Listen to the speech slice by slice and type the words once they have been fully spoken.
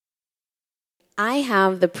I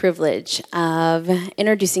have the privilege of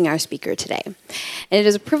introducing our speaker today. And it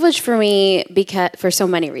is a privilege for me for so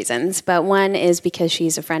many reasons, but one is because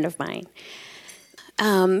she's a friend of mine.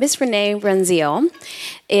 Miss Renee Brunzeel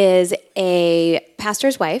is a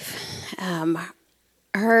pastor's wife.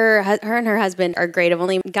 Her and her husband are great. I've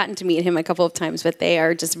only gotten to meet him a couple of times, but they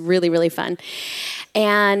are just really, really fun.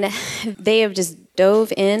 And they have just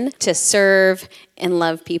dove in to serve and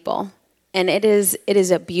love people. And it is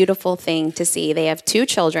a beautiful thing to see. They have 2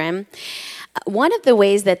 children. One of the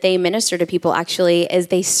ways that they minister to people actually is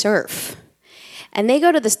they surf. And they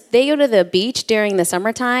go to the beach during the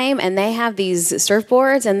summertime, and they have these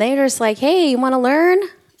surfboards, and they're just like, hey, you want to learn?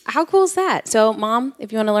 How cool is that? So, Mom,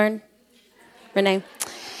 if you want to learn, Renee.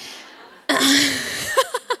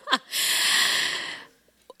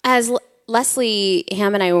 As Leslie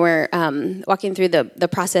Ham and I were walking through the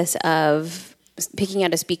process of picking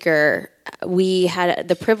out a speaker, we had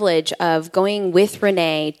the privilege of going with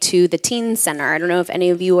Renee to the Teen Center. I don't know if any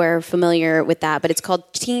of you are familiar with that, but it's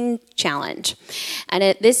called Teen Challenge.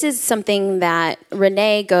 And this is something that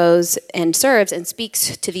Renee goes and serves and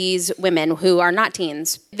speaks to these women who are not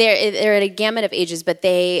teens. They're at a gamut of ages, but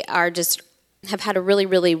they are just have had a really,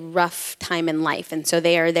 really rough time in life. And so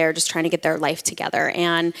they are there just trying to get their life together.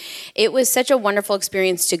 And it was such a wonderful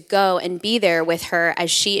experience to go and be there with her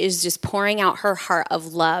as she is just pouring out her heart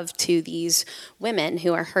of love to these women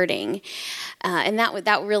who are hurting. And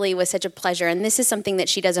that really was such a pleasure. And this is something that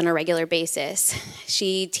she does on a regular basis.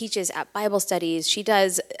 She teaches at Bible studies. She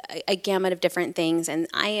does a gamut of different things. And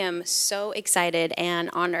I am so excited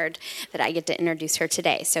and honored that I get to introduce her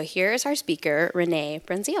today. So here is our speaker, Renee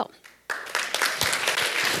Brunzeel.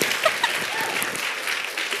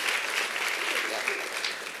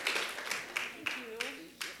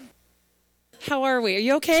 How are we? Are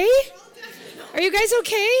you okay? Are you guys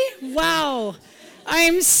okay? Wow.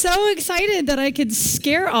 I'm so excited that I could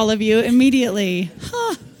scare all of you immediately.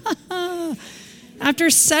 After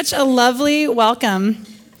such a lovely welcome,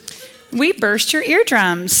 we burst your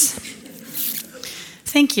eardrums.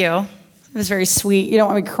 Thank you. It was very sweet. You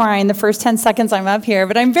don't want me crying the first 10 seconds I'm up here,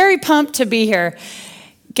 but I'm very pumped to be here.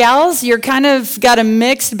 Gals, you're kind of got a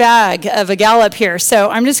mixed bag of a gal up here, so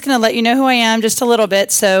I'm just going to let you know who I am just a little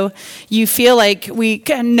bit so you feel like we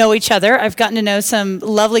know each other. I've gotten to know some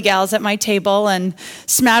lovely gals at my table and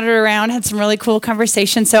smattered around, had some really cool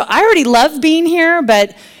conversations. So I already love being here,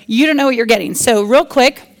 but you don't know what you're getting. So real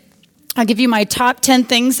quick, I'll give you my top 10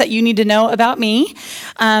 things that you need to know about me.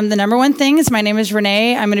 The number one thing is my name is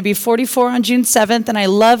Renee. I'm going to be 44 on June 7th, and I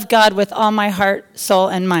love God with all my heart, soul,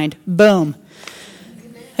 and mind. Boom.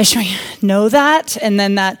 I should know that, and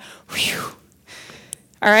then that, whew.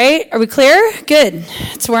 All right, are we clear? Good.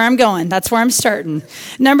 That's where I'm going. That's where I'm starting.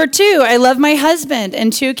 Number 2, I love my husband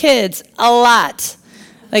and 2 kids a lot.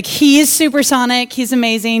 Like, he is supersonic. He's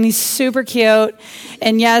amazing. He's super cute.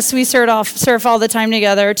 And yes, we surf all the time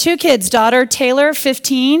together. 2 kids, daughter Taylor,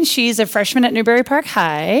 15. She's a freshman at Newberry Park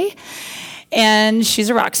High, and she's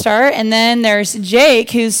a rock star. And then there's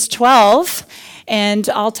Jake, who's 12. And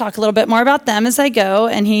I'll talk a little bit more about them as I go.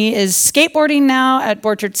 And he is skateboarding now at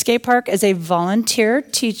Borchard Skate Park as a volunteer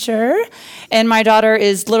teacher. And my daughter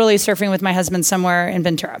is literally surfing with my husband somewhere in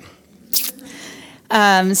Ventura.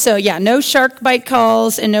 So yeah, no shark bite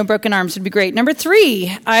calls and no broken arms would be great. Number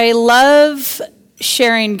 3, I love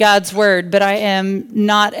sharing God's word, but I am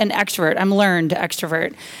not an extrovert. I'm learned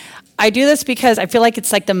extrovert. I do this because I feel like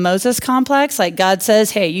it's like the Moses complex. Like God says,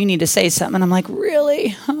 hey, you need to say something. And I'm like,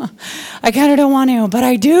 really? I kind of don't want to, but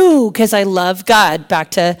I do because I love God. Back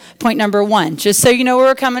to point number 1. Just so you know where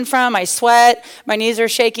we're coming from, I sweat, my knees are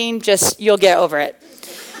shaking, just you'll get over it.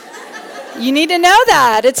 You need to know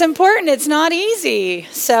that. It's important. It's not easy.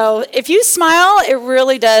 So if you smile, it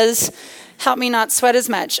really does help me not sweat as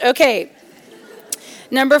much. Okay.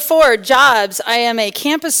 Number 4, jobs. I am a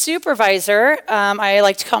campus supervisor. I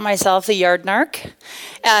like to call myself the yard narc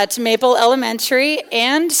at Maple Elementary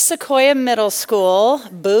and Sequoia Middle School.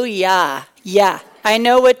 Booyah. Yeah. I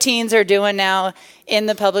know what teens are doing now in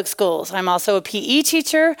the public schools. I'm also a PE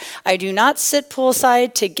teacher. I do not sit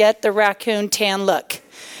poolside to get the raccoon tan look.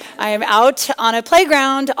 I am out on a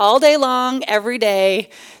playground all day long, every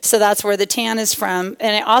day, so that's where the tan is from.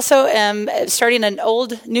 And I also am starting an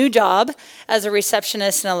new job as a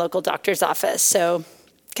receptionist in a local doctor's office. So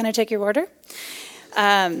can I take your order?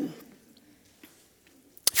 5th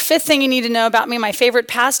thing you need to know about me, my favorite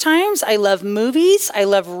pastimes. I love movies. I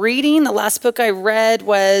love reading. The last book I read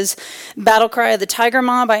was Battle Cry of the Tiger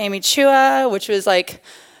Mom by Amy Chua, which was like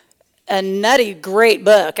a nutty, great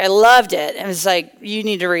book. I loved it. It was like, you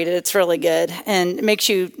need to read it. It's really good. And it makes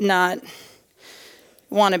you not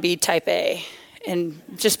want to be type A and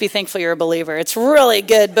just be thankful you're a believer. It's a really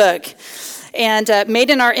good book. And Made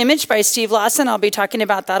in Our Image by Steve Lawson. I'll be talking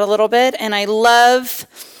about that a little bit. And I love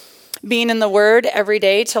being in the Word every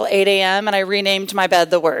day till 8 a.m. And I renamed my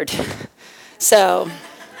bed the Word. So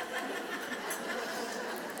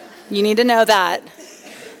you need to know that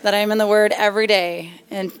I'm in the Word every day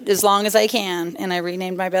and as long as I can. And I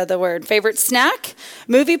renamed my bed the Word. Favorite snack?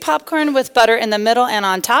 Movie popcorn with butter in the middle and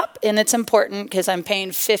on top. And it's important because I'm paying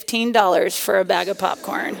 $15 for a bag of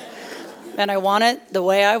popcorn. And I want it the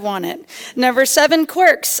way I want it. Number 7,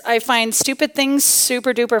 quirks. I find stupid things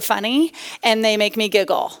super duper funny and they make me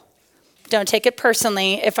giggle. Don't take it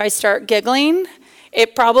personally. If I start giggling,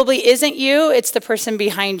 it probably isn't you, it's the person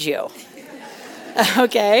behind you.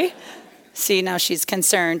 Okay? See, now she's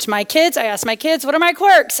concerned. I ask my kids, what are my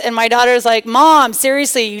quirks? And my daughter's like, Mom,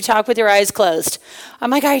 seriously, you talk with your eyes closed. I'm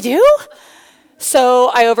like, I do? So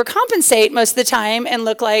I overcompensate most of the time and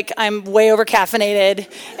look like I'm way over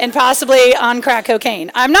caffeinated and possibly on crack cocaine.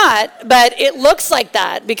 I'm not, but it looks like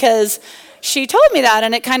that because she told me that,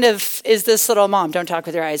 and it kind of is this little, Mom, don't talk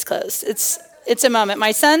with your eyes closed. It's a moment.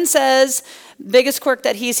 My son says biggest quirk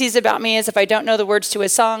that he sees about me is if I don't know the words to a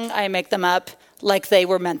song, I make them up like they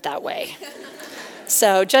were meant that way.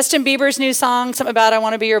 So Justin Bieber's new song, something about I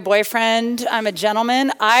want to be your boyfriend, I'm a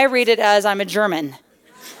gentleman. I read it as I'm a German.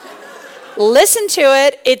 Listen to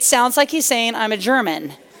it. It sounds like he's saying I'm a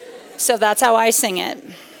German. So that's how I sing it.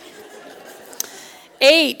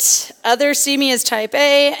 8, others see me as type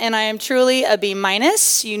A, and I am truly a B-.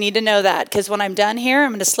 You need to know that, because when I'm done here,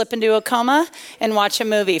 I'm going to slip into a coma and watch a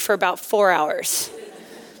movie for about 4 hours.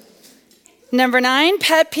 Number 9,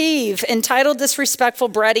 pet peeve. Entitled, disrespectful,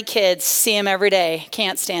 bratty kids. See them every day.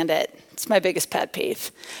 Can't stand it. It's my biggest pet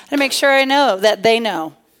peeve. I make sure I know that they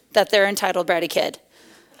know that they're entitled, bratty kid.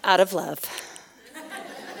 Out of love.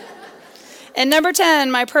 And number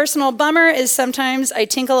 10, my personal bummer is sometimes I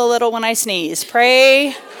tinkle a little when I sneeze.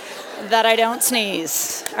 Pray that I don't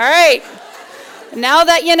sneeze. All right. Now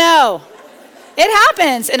that you know, it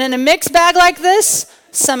happens. And in a mixed bag like this,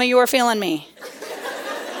 some of you are feeling me.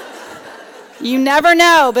 You never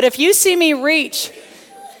know, but if you see me reach,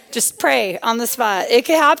 just pray on the spot. It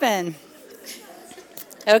could happen.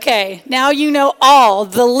 Okay, now you know all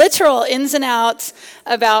the literal ins and outs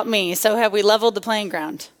about me. So have we leveled the playing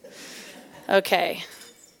ground? Okay.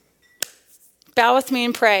 Bow with me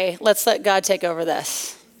and pray. Let's let God take over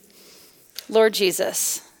this. Lord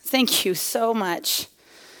Jesus, thank you so much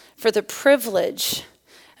for the privilege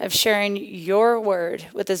of sharing your word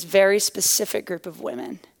with this very specific group of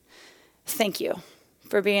women. Thank you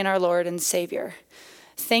for being our Lord and Savior.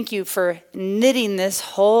 Thank you for knitting this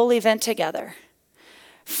whole event together.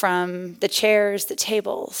 From the chairs, the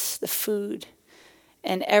tables, the food,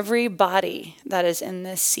 and every body that is in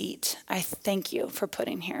this seat, I thank you for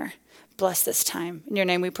putting here. Bless this time. In your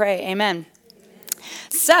name we pray. Amen.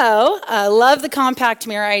 So, I love the compact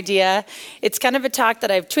mirror idea. It's kind of a talk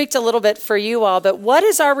that I've tweaked a little bit for you all, but what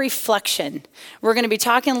is our reflection? We're going to be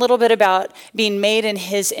talking a little bit about being made in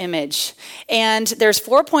his image. And there's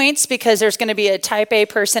 4 points because there's going to be a type A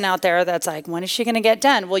person out there that's like, when is she going to get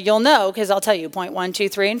done? Well, you'll know because I'll tell you point 1, 2,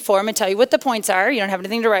 3, and 4. I'm going to tell you what the points are. You don't have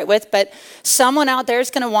anything to write with, but someone out there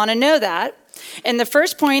is going to want to know that. And the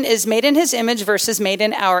first point is made in his image versus made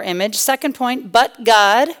in our image. Second point, but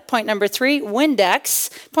God. Point number 3,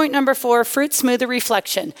 Windex. Point number 4, fruit smoothie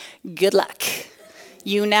reflection. Good luck.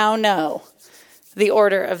 You now know the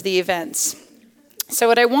order of the events. So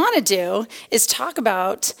what I want to do is talk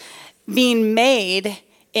about being made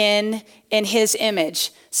in his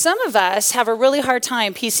image. Some of us have a really hard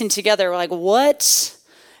time piecing together, like, what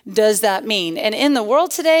does that mean? And in the world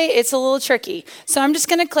today, it's a little tricky. So I'm just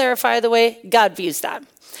going to clarify the way God views that.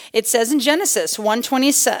 It says in Genesis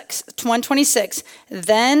 1:26,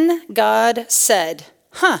 then God said,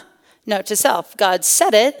 note to self, God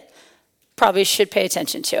said it, probably should pay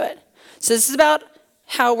attention to it. So this is about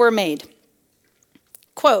how we're made.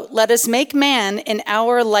 Quote, let us make man in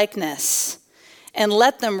our likeness, and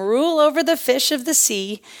let them rule over the fish of the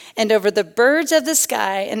sea, and over the birds of the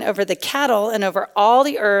sky, and over the cattle, and over all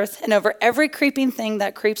the earth, and over every creeping thing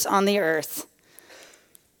that creeps on the earth.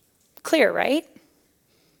 Clear, right?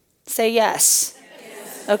 Say yes.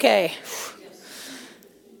 Yes. Okay.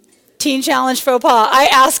 Teen Challenge faux pas. I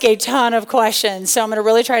ask a ton of questions, so I'm going to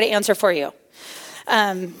really try to answer for you.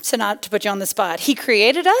 So not to put you on the spot. He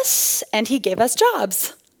created us, and he gave us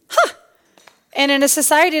jobs. And in a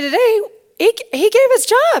society today, he gave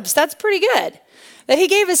us jobs. That's pretty good. That he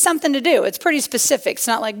gave us something to do. It's pretty specific. It's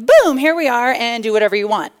not like, boom, here we are, and do whatever you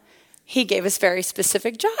want. He gave us very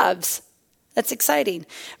specific jobs. That's exciting.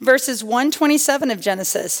 Verses 127 of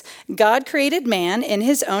Genesis. God created man in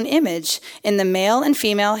his own image. In the male and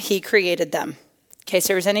female, he created them. In case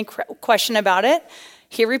there was any question about it,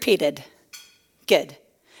 he repeated. Good.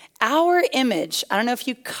 Our image, I don't know if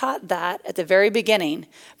you caught that at the very beginning,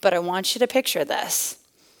 but I want you to picture this.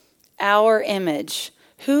 Our image.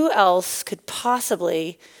 Who else could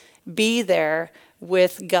possibly be there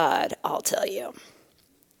with God? I'll tell you.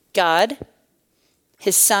 God,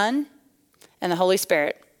 his Son, and the Holy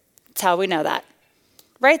Spirit. That's how we know that.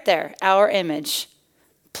 Right there, our image.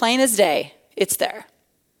 Plain as day, it's there.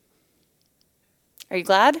 Are you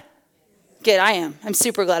glad? Good, I am. I'm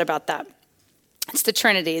super glad about that. It's the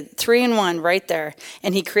Trinity, 3 in 1 right there.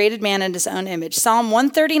 And he created man in his own image. Psalm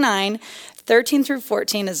 139, 13 through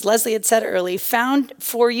 14, as Leslie had said early,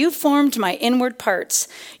 for you formed my inward parts.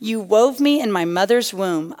 You wove me in my mother's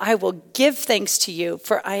womb. I will give thanks to you,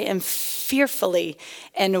 for I am fearfully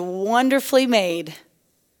and wonderfully made.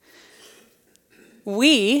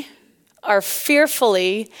 We are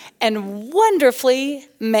fearfully and wonderfully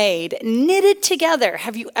made, knitted together.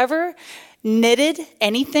 Have you ever knitted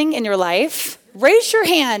anything in your life? Raise your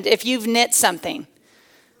hand if you've knit something.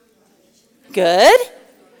 Good.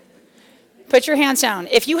 Put your hands down.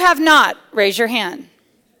 If you have not, raise your hand.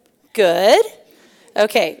 Good.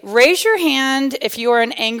 Okay, raise your hand if you are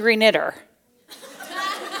an angry knitter.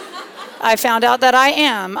 I found out that I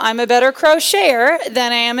am. I'm a better crocheter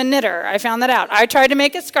than I am a knitter. I found that out. I tried to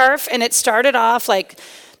make a scarf, and it started off like,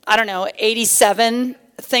 87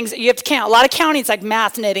 things. You have to count. A lot of counting. It's like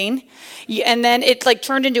math knitting. And then it like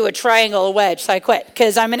turned into a triangle, a wedge. So I quit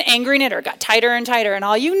because I'm an angry knitter. It got tighter and tighter. And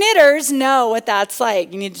all you knitters know what that's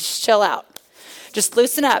like. You need to just chill out. Just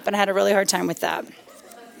loosen up. And I had a really hard time with that.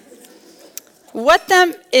 What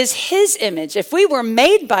then is his image? If we were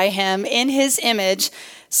made by him in his image,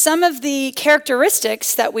 some of the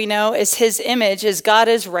characteristics that we know as his image is God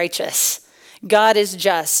is righteous. God is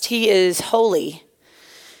just. He is holy.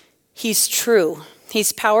 He's true.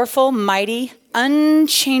 He's powerful, mighty,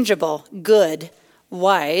 unchangeable, good,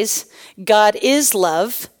 wise. God is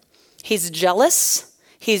love. He's jealous.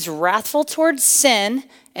 He's wrathful towards sin.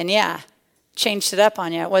 And yeah, changed it up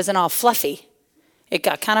on you. It wasn't all fluffy. It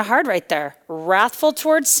got kind of hard right there. Wrathful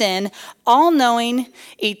towards sin, all-knowing,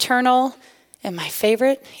 eternal, and my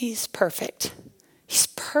favorite, he's perfect. He's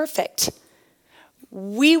perfect.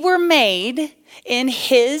 We were made in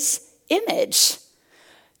his image.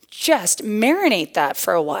 Just marinate that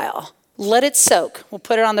for a while. Let it soak. We'll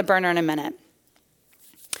put it on the burner in a minute.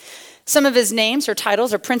 Some of his names or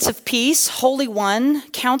titles are Prince of Peace, Holy One,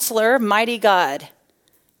 Counselor, Mighty God.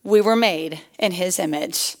 We were made in his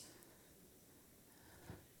image.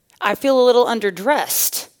 I feel a little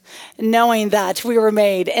underdressed knowing that we were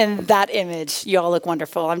made in that image. You all look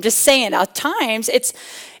wonderful. I'm just saying, at times,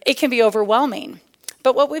 it can be overwhelming.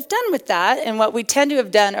 But what we've done with that, and what we tend to have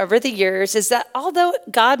done over the years, is that although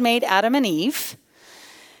God made Adam and Eve,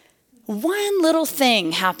 one little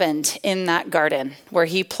thing happened in that garden where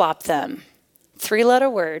he plopped them. 3-letter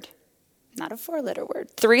word, not a 4-letter word.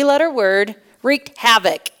 3-letter word wreaked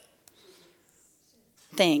havoc.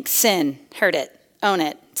 Thanks. Sin. Heard it. Own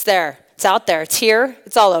it. It's there. It's out there. It's here.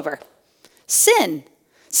 It's all over. Sin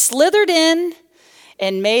slithered in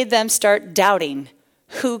and made them start doubting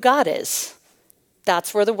who God is.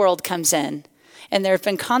 That's where the world comes in. And there have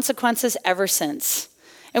been consequences ever since.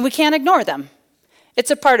 And we can't ignore them.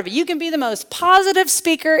 It's a part of it. You can be the most positive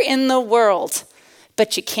speaker in the world,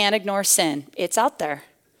 but you can't ignore sin. It's out there.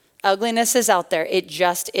 Ugliness is out there. It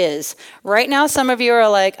just is. Right now, some of you are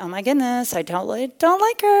like, oh my goodness, I don't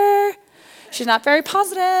like her. She's not very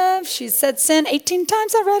positive. She's said sin 18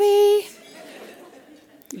 times already.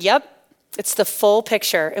 Yep, it's the full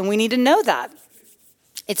picture, and we need to know that.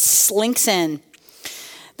 It slinks in.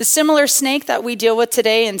 The similar snake that we deal with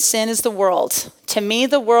today in sin is the world. To me,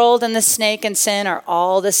 the world and the snake and sin are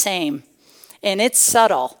all the same, and it's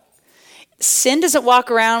subtle. Sin doesn't walk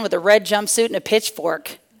around with a red jumpsuit and a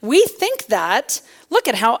pitchfork. We think that. Look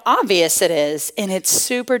at how obvious it is, and it's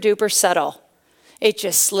super duper subtle. It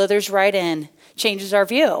just slithers right in, changes our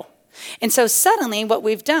view. And so suddenly what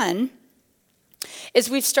we've done is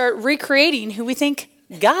we've started recreating who we think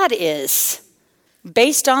God is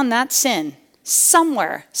based on that sin.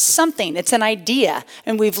 Somewhere, something, it's an idea,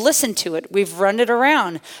 and we've listened to it, we've run it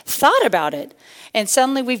around, thought about it, and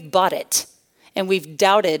suddenly we've bought it, and we've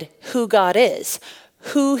doubted who God is,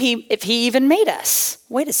 if he even made us.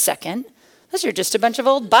 Wait a second, those are just a bunch of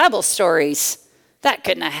old Bible stories. That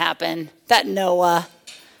couldn't have happened. That Noah.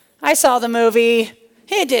 I saw the movie.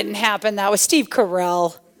 It didn't happen. That was Steve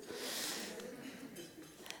Carell.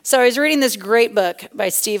 So I was reading this great book by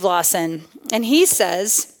Steve Lawson, and he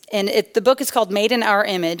says, And the book is called Made in Our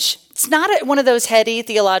Image. It's not one of those heady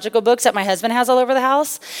theological books that my husband has all over the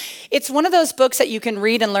house. It's one of those books that you can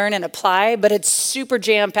read and learn and apply, but it's super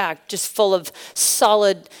jam-packed, just full of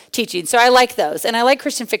solid teaching. So I like those. And I like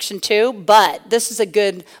Christian fiction too, but this is a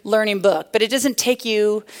good learning book. But it doesn't take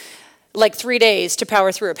you like 3 days to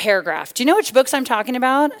power through a paragraph. Do you know which books I'm talking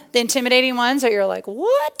about? The intimidating ones that you're like,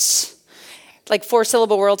 what? Like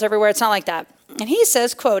 4-syllable words everywhere. It's not like that. And he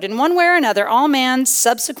says, quote, in one way or another, all man's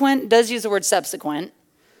subsequent, does use the word subsequent,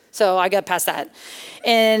 so I got past that.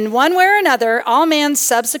 In one way or another, all man's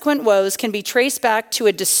subsequent woes can be traced back to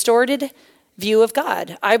a distorted view of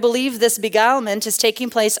God. I believe this beguilement is taking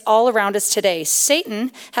place all around us today.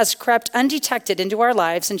 Satan has crept undetected into our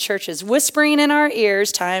lives and churches, whispering in our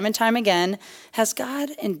ears time and time again, has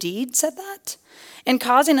God indeed said that? And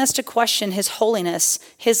causing us to question his holiness,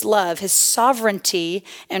 his love, his sovereignty,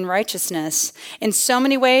 and righteousness. In so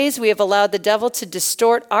many ways, we have allowed the devil to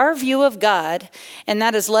distort our view of God, and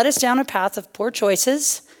that has led us down a path of poor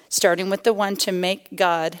choices, starting with the one to make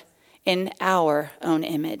God in our own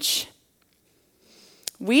image.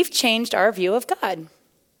 We've changed our view of God.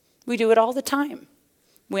 We do it all the time.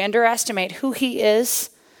 We underestimate who he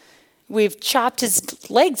is. We've chopped his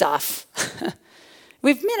legs off.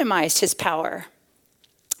 We've minimized his power.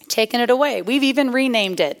 Taken it away. We've even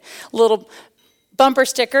renamed it. Little bumper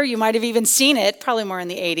sticker, you might have even seen it, probably more in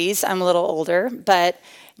the 80s. I'm a little older, but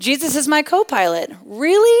Jesus is my co-pilot.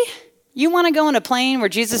 Really? You want to go in a plane where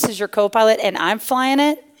Jesus is your co-pilot and I'm flying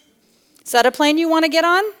it? Is that a plane you want to get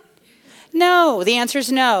on? No, the answer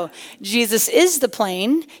is no. Jesus is the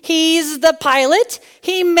plane. He's the pilot.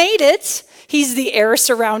 He made it. He's the air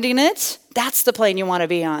surrounding it. That's the plane you want to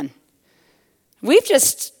be on. We've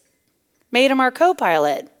just made him our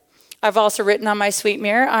co-pilot. I've also written on my sweet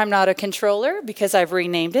mirror, I'm not a controller because I've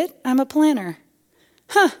renamed it. I'm a planner.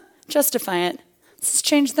 Justify it. Let's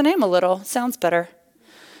change the name a little. Sounds better.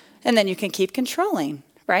 And then you can keep controlling,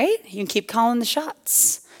 right? You can keep calling the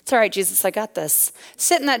shots. It's all right, Jesus, I got this.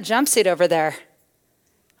 Sit in that jump seat over there.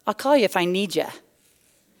 I'll call you if I need you.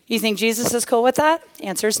 You think Jesus is cool with that?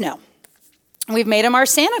 Answer is no. We've made him our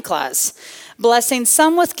Santa Claus, blessing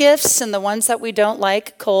some with gifts and the ones that we don't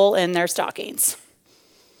like, coal in their stockings.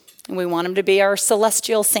 And we want him to be our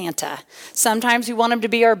celestial Santa. Sometimes we want him to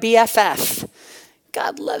be our BFF.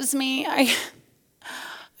 God loves me.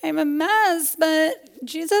 I'm a mess, but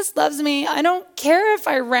Jesus loves me. I don't care if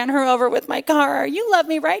I ran her over with my car. You love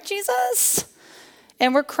me, right, Jesus?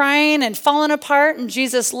 And we're crying and falling apart, and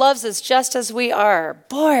Jesus loves us just as we are.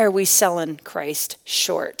 Boy, are we selling Christ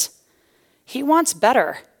short. He wants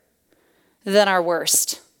better than our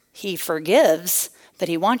worst. He forgives, but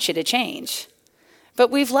he wants you to change. But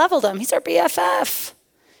we've leveled him. He's our BFF.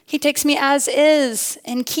 He takes me as is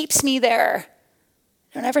and keeps me there.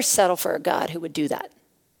 Don't ever settle for a God who would do that.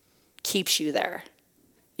 Keeps you there.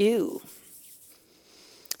 Ew.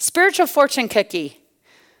 Spiritual fortune cookie.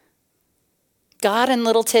 God in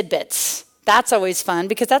little tidbits. That's always fun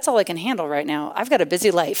because that's all I can handle right now. I've got a busy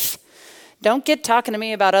life. Don't get talking to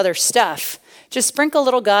me about other stuff. Just sprinkle a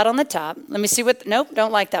little God on the top. Let me see what, nope,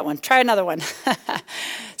 don't like that one. Try another one.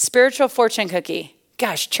 Spiritual fortune cookie.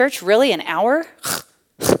 Gosh, church, really an hour?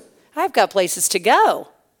 I've got places to go.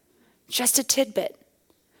 Just a tidbit.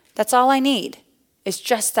 That's all I need is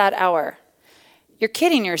just that hour. You're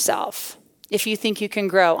kidding yourself if you think you can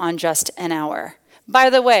grow on just an hour. By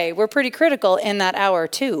the way, we're pretty critical in that hour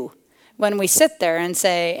too. When we sit there and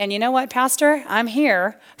say, and you know what, Pastor? I'm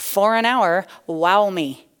here for an hour. Wow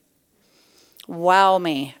me. Wow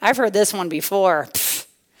me. I've heard this one before.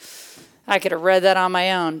 I could have read that on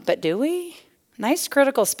my own. But do we? Nice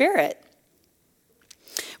critical spirit.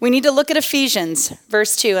 We need to look at Ephesians,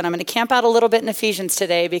 verse 2, and I'm going to camp out a little bit in Ephesians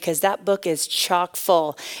today because that book is chock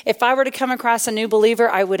full. If I were to come across a new believer,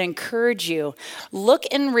 I would encourage you. Look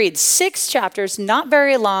and read 6 chapters, not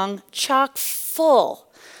very long, chock full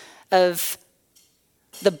of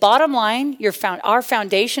the bottom line. Our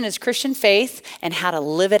foundation is Christian faith and how to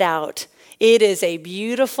live it out. It is a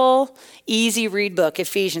beautiful, easy read book,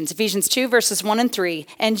 Ephesians 2, verses 1 and 3.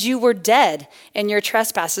 And you were dead in your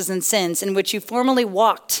trespasses and sins in which you formerly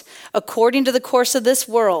walked, according to the course of this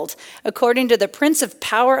world, according to the prince of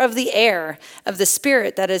power of the air, of the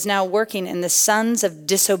spirit that is now working in the sons of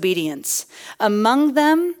disobedience. Among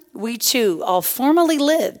them, we too all formerly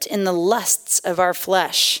lived in the lusts of our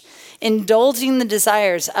flesh, indulging the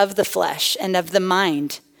desires of the flesh and of the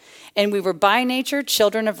mind. And we were by nature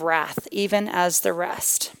children of wrath, even as the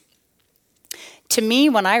rest. To me,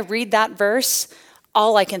 when I read that verse,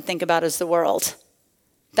 all I can think about is the world.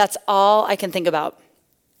 That's all I can think about.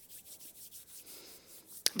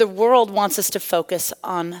 The world wants us to focus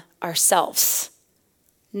on ourselves.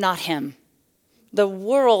 not him. The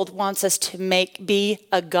world wants us to be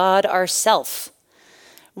a God ourselves,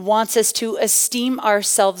 wants us to esteem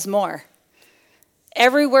ourselves more.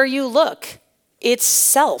 Everywhere you look, it's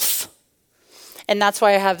self. And that's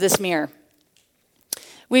why I have this mirror.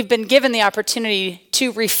 We've been given the opportunity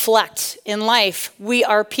to reflect in life. We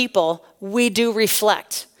are people. We do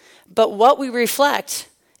reflect. But what we reflect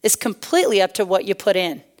is completely up to what you put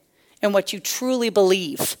in and what you truly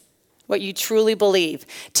believe. What you truly believe.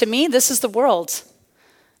 To me, this is the world.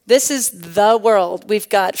 This is the world. We've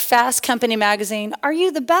got Fast Company magazine. Are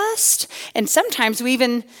you the best? And sometimes we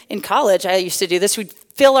even, in college, I used to do this, we'd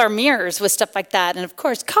fill our mirrors with stuff like that. And of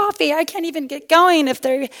course, coffee, I can't even get going if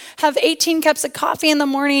they have 18 cups of coffee in the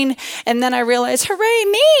morning. And then I realize, hooray,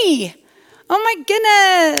 me. Oh my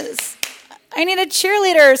goodness. I need a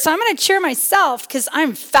cheerleader. So I'm going to cheer myself because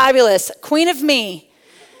I'm fabulous. Queen of me.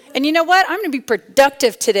 And you know what? I'm going to be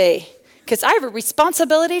productive today because I have a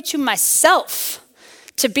responsibility to myself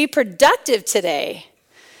to be productive today.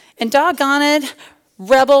 And doggone it,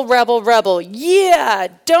 rebel, rebel, rebel. Yeah,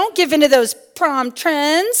 don't give in to those prom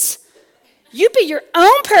trends. You be your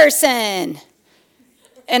own person.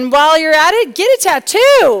 And while you're at it, get a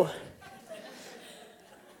tattoo.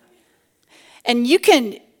 And you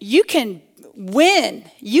can win.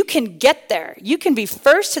 You can get there. You can be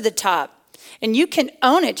first to the top. And you can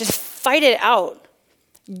own it. Just fight it out.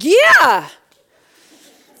 Yeah.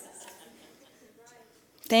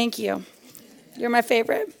 Thank you. You're my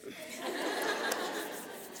favorite.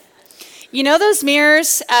 You know those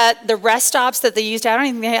mirrors at the rest stops that they used to, I don't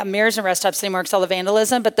even think they have mirrors in rest stops anymore because all the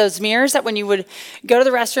vandalism, but those mirrors that when you would go to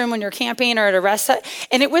the restroom when you're camping or at a rest stop,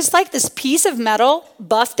 and it was like this piece of metal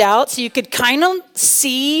buffed out so you could kind of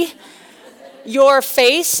see your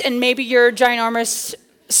face and maybe your ginormous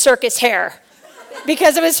circus hair.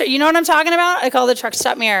 Because it was, you know what I'm talking about? I call it the truck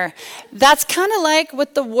stop mirror. That's kind of like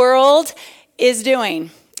what the world is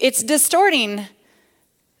doing. It's distorting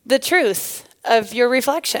the truth of your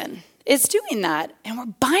reflection. It's doing that, and we're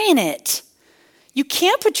buying it. You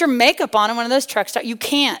can't put your makeup on in one of those truck stops. You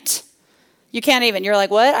can't. You can't even. You're like,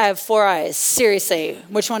 what? I have 4 eyes. Seriously,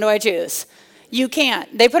 which one do I choose? You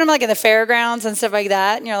can't. They put them like in the fairgrounds and stuff like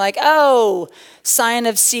that, and you're like, oh, sign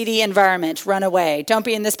of seedy environment. Run away. Don't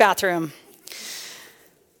be in this bathroom.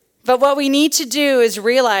 But what we need to do is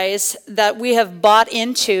realize that we have bought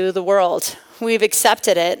into the world. We've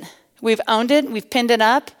accepted it. We've owned it. We've pinned it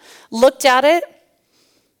up, looked at it,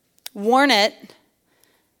 worn it,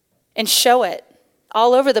 and show it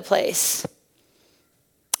all over the place.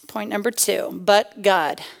 Point number 2, but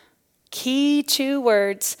God. Key 2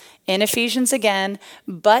 words in Ephesians again,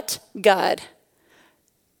 but God.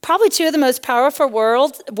 Probably 2 of the most powerful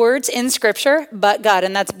words in Scripture, but God,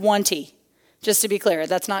 and that's 1 T. Just to be clear,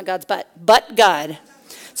 that's not God's but God.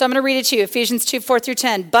 So I'm going to read it to you, Ephesians 2, 4 through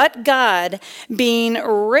 10. But God, being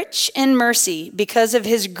rich in mercy, because of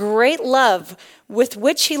his great love with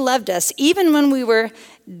which he loved us, even when we were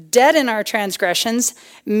dead in our transgressions,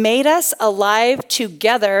 made us alive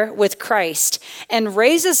together with Christ, and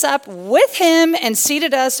raised us up with him and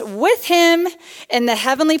seated us with him in the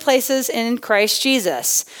heavenly places in Christ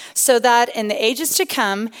Jesus, so that in the ages to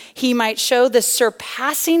come he might show the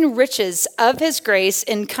surpassing riches of his grace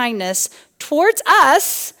and kindness towards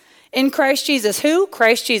us in Christ Jesus. Who?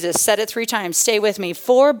 Christ Jesus. Said it 3 times. Stay with me.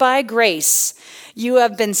 For by grace you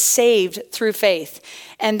have been saved through faith,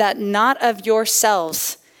 and that not of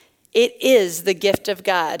yourselves. It is the gift of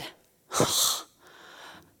God.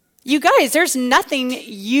 You guys, there's nothing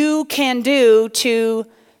you can do to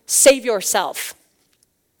save yourself.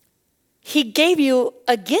 He gave you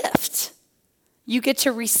a gift. You get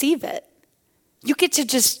to receive it. You get to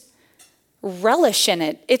just relish in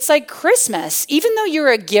it. It's like Christmas. Even though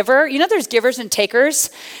you're a giver, you know there's givers and takers,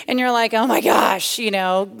 and you're like, oh my gosh, you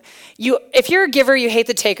know, if you're a giver, you hate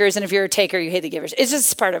the takers, and if you're a taker, you hate the givers. It's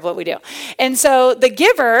just part of what we do. And so the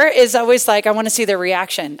giver is always like, I want to see their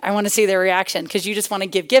reaction. I want to see their reaction, because you just want to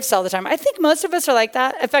give gifts all the time. I think most of us are like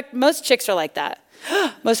that. In fact, most chicks are like that.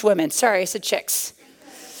 Most women. Sorry, I said chicks.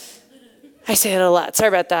 I say it a lot. Sorry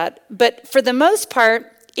about that. But for the most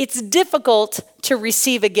part, it's difficult to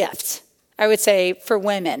receive a gift. I would say for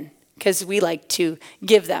women, because we like to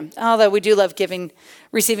give them. Although we do love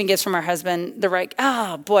receiving gifts from our husband.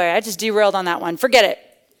 Oh boy, I just derailed on that one. Forget it.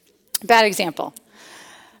 Bad example.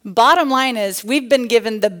 Bottom line is we've been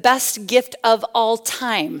given the best gift of all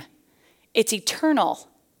time. It's eternal.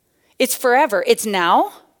 It's forever. It's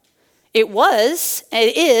now. It was,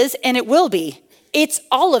 it is, and it will be. It's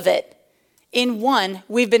all of it. In one,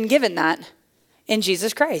 we've been given that in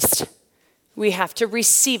Jesus Christ. We have to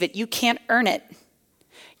receive it. You can't earn it.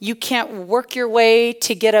 You can't work your way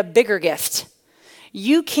to get a bigger gift.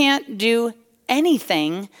 You can't do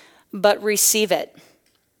anything but receive it.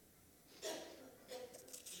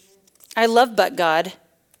 I love but God.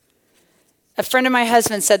 A friend of my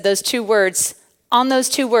husband said those two words,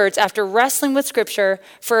 after wrestling with Scripture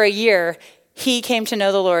for a year, he came to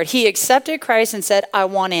know the Lord. He accepted Christ and said, I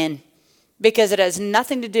want in, because it has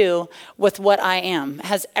nothing to do with what I am. It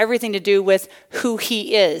has everything to do with who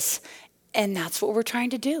he is. And that's what we're trying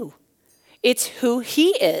to do. It's who he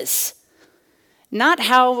is, not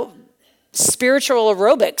how spiritual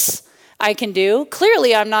aerobics I can do.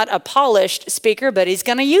 Clearly, I'm not a polished speaker, but he's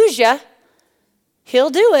going to use you. He'll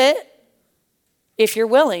do it if you're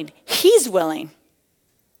willing. He's willing.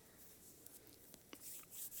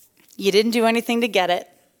 You didn't do anything to get it.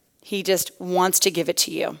 He just wants to give it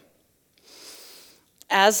to you.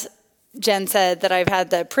 As Jen said, that I've had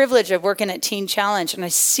the privilege of working at Teen Challenge, and I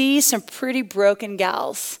see some pretty broken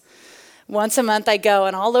gals. Once a month I go,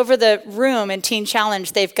 and all over the room in Teen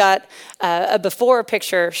Challenge, they've got a before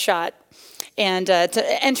picture shot and an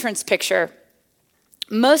entrance picture.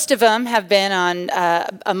 Most of them have been on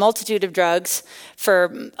a multitude of drugs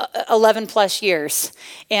for 11 plus years,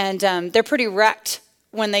 and they're pretty wrecked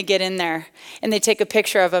when they get in there, and they take a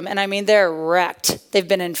picture of them, and I mean, they're wrecked. They've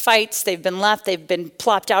been in fights, they've been left, they've been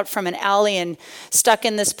plopped out from an alley and stuck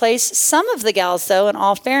in this place. Some of the gals, though, in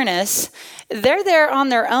all fairness, they're there on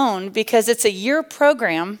their own because it's a year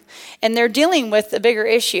program, and they're dealing with a bigger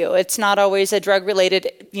issue. It's not always a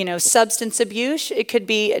drug-related, substance abuse. It could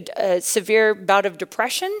be a severe bout of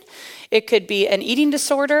depression. It could be an eating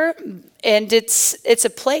disorder, and it's a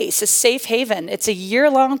place, a safe haven. It's a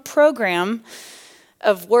year-long program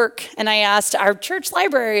of work. And I asked, our church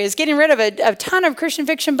library is getting rid of a ton of Christian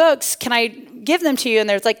fiction books. Can I give them to you? And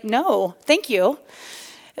they're like, no, thank you.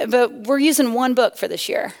 But we're using one book for this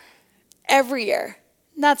year. Every year.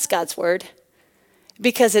 That's God's word.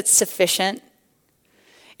 Because it's sufficient.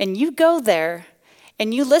 And you go there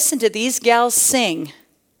and you listen to these gals sing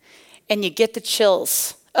and you get the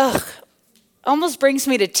chills. Ugh, almost brings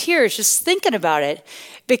me to tears just thinking about it.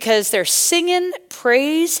 Because they're singing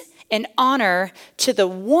praise and honor to the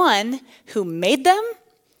one who made them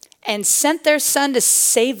and sent their son to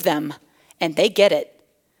save them. And they get it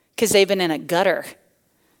because they've been in a gutter.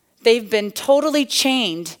 They've been totally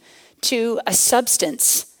chained to a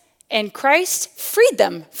substance. And Christ freed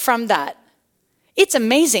them from that. It's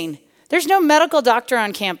amazing. There's no medical doctor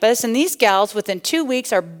on campus, and these gals within 2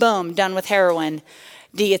 weeks are, boom, done with heroin.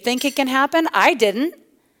 Do you think it can happen? I didn't.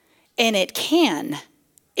 And it can.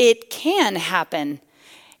 It can happen.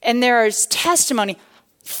 And there is testimony,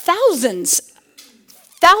 thousands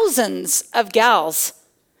of gals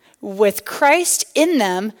with Christ in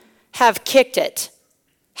them have kicked it.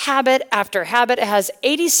 Habit after habit. It has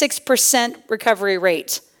 86% recovery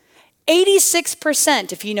rate.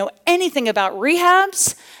 86%. If you know anything about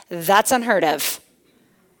rehabs, that's unheard of.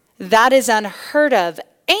 That is unheard of.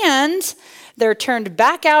 And they're turned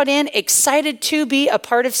back out in, excited to be a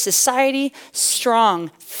part of society,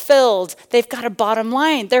 strong, filled. They've got a bottom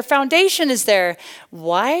line. Their foundation is there.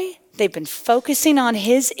 Why? They've been focusing on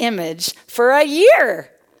his image for a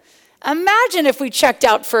year. Imagine if we checked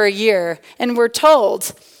out for a year and we're told,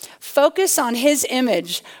 focus on his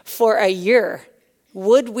image for a year.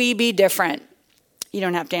 Would we be different? You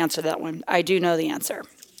don't have to answer that one. I do know the answer.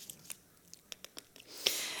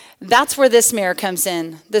 That's where this mirror comes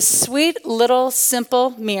in. This sweet little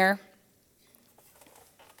simple mirror.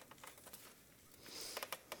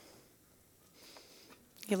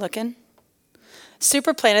 You looking?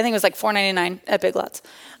 Super plain. I think it was like $4.99 at Big Lots.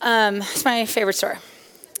 It's my favorite store.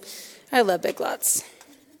 I love Big Lots.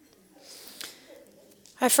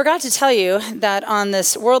 I forgot to tell you that on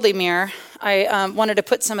this worldly mirror, I wanted to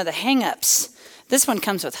put some of the hang-ups. This one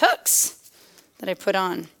comes with hooks that I put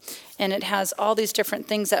on. And it has all these different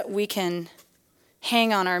things that we can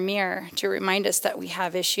hang on our mirror to remind us that we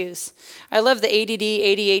have issues. I love the ADD,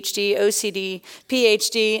 ADHD, OCD,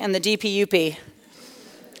 PhD, and the DPUP.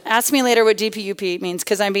 Ask me later what DPUP means,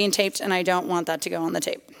 because I'm being taped and I don't want that to go on the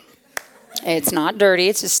tape. It's not dirty,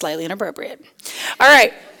 it's just slightly inappropriate. All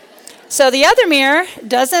right, so the other mirror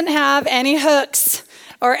doesn't have any hooks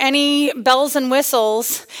or any bells and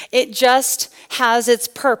whistles. It just has its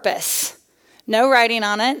purpose. No writing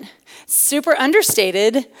on it. Super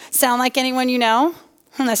understated. Sound like anyone you know?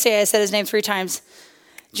 Let's say I said his name 3 times.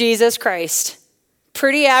 Jesus Christ.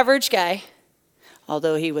 Pretty average guy.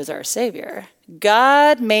 Although he was our Savior.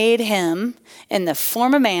 God made him in the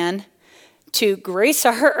form of man to grace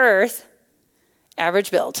our earth.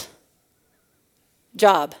 Average build.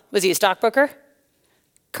 Job. Was he a stockbroker?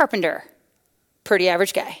 Carpenter. Pretty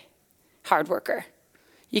average guy. Hard worker.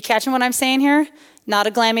 You catching what I'm saying here? Not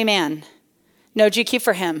a glammy man. No GQ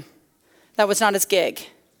for him. That was not his gig.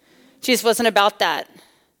 Jesus wasn't about that.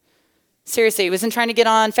 Seriously, he wasn't trying to get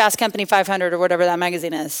on Fast Company 500 or whatever that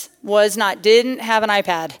magazine is. Didn't have an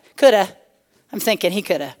iPad. Coulda. I'm thinking he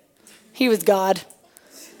coulda. He was God,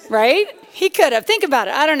 right? He could have. Think about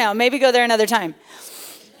it. I don't know. Maybe go there another time.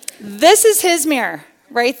 This is his mirror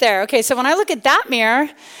right there. Okay, so when I look at that mirror,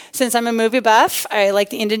 since I'm a movie buff, I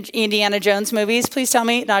like the Indiana Jones movies. Please tell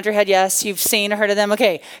me, nod your head, yes, you've seen or heard of them.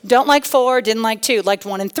 Okay, don't like 4, didn't like 2, liked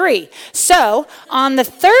 1 and 3. So on the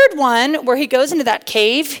third one, where he goes into that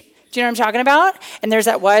cave, do you know what I'm talking about? And there's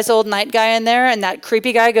that wise old knight guy in there, and that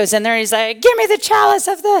creepy guy goes in there, and he's like, give me the chalice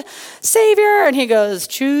of the Savior. And he goes,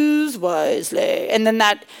 choose wisely. And then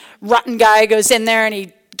that rotten guy goes in there, and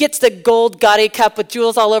he gets the gold gaudy cup with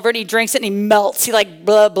jewels all over it, and he drinks it, and he melts. He like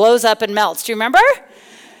blows up and melts. Do you remember?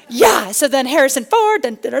 Yeah. So then Harrison Ford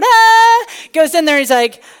goes in there, and he's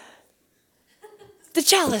like, the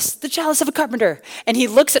chalice of a carpenter. And he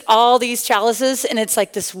looks at all these chalices, and it's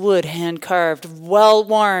like this wood, hand-carved,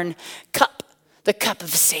 well-worn cup, the cup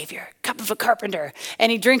of a savior, cup of a carpenter. And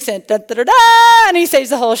he drinks it, and he saves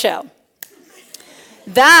the whole show.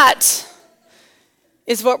 That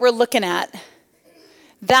is what we're looking at.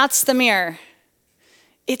 That's the mirror.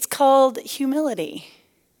 It's called humility.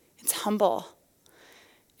 It's humble.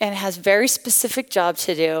 And it has a very specific job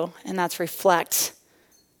to do, and that's reflect.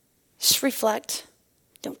 Just reflect.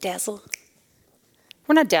 Don't dazzle.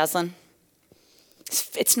 We're not dazzling.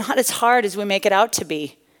 It's not as hard as we make it out to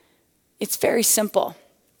be. It's very simple.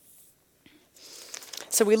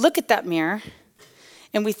 So we look at that mirror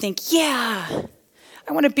and we think, yeah,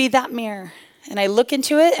 I want to be that mirror. And I look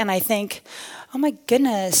into it and I think, oh my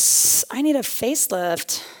goodness, I need a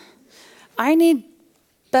facelift. I need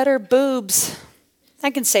better boobs.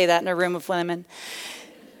 I can say that in a room of women.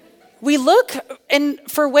 We look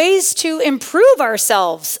for ways to improve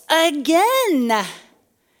ourselves again.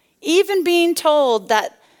 Even being told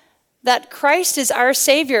that Christ is our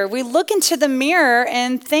Savior, we look into the mirror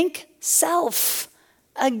and think self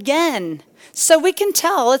again. So we can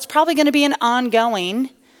tell it's probably going to be an ongoing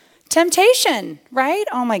temptation, right?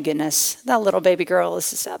 Oh my goodness, that little baby girl is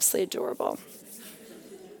just absolutely adorable.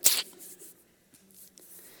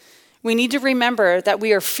 We need to remember that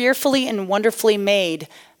we are fearfully and wonderfully made.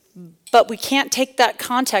 But we can't take that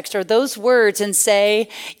context or those words and say,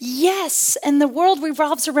 yes, and the world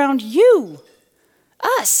revolves around you,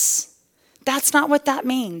 us. That's not what that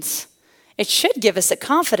means. It should give us a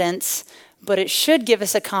confidence, but it should give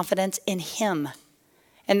us a confidence in him.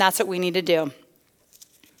 And that's what we need to do.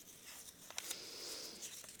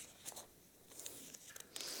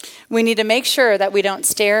 We need to make sure that we don't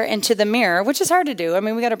stare into the mirror, which is hard to do. I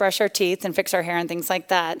mean, we got to brush our teeth and fix our hair and things like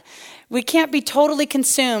that. We can't be totally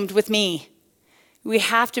consumed with me. We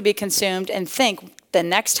have to be consumed and think the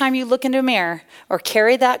next time you look into a mirror or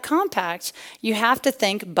carry that compact, you have to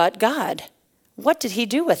think, but God, what did he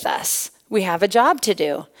do with us? We have a job to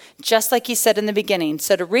do, just like he said in the beginning.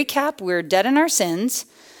 So to recap, we're dead in our sins,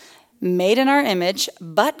 made in our image,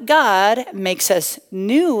 but God makes us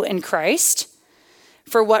new in Christ.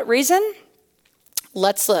 For what reason?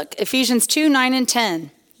 Let's look. Ephesians 2, 9 and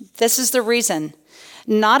 10. This is the reason.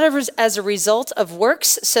 Not as a result of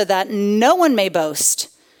works, so that no one may boast.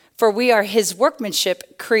 For we are his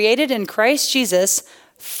workmanship, created in Christ Jesus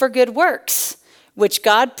for good works, which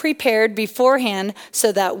God prepared beforehand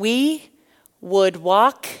so that we would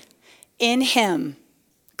walk in him.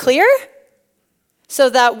 Clear? So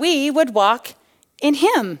that we would walk in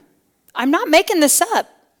him. I'm not making this up.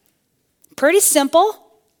 Pretty simple.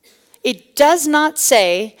 It does not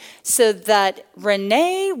say so that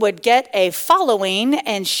Renee would get a following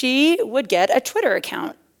and she would get a Twitter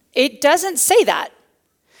account. It doesn't say that.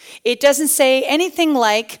 It doesn't say anything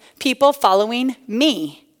like people following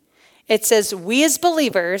me. It says we as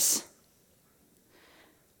believers,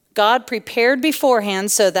 God prepared beforehand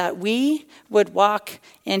so that we would walk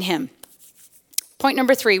in him. Point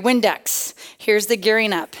number 3, Windex. Here's the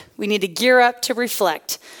gearing up. We need to gear up to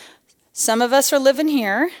reflect. Some of us are living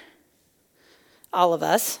here. All of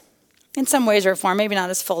us, in some ways or form, maybe not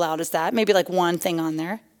as full out as that, maybe like one thing on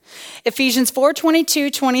there. Ephesians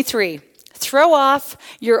 4:22-23. Throw off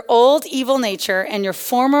your old evil nature and your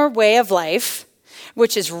former way of life,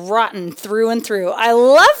 which is rotten through and through. I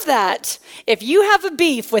love that. If you have a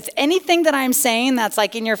beef with anything that I'm saying that's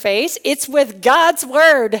like in your face, it's with God's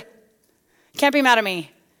word. Can't be mad at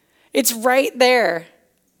me. It's right there.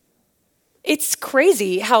 It's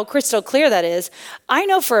crazy how crystal clear that is. I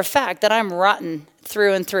know for a fact that I'm rotten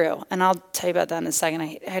through and through. And I'll tell you about that in a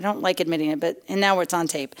second. I don't like admitting it, and now it's on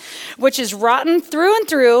tape. Which is rotten through and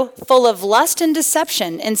through, full of lust and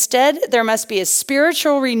deception. Instead, there must be a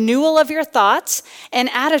spiritual renewal of your thoughts and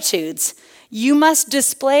attitudes. You must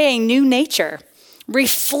display a new nature.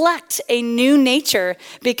 Reflect a new nature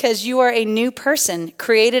because you are a new person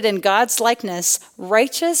created in God's likeness,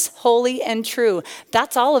 righteous, holy, and true.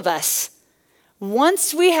 That's all of us.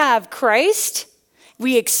 Once we have Christ,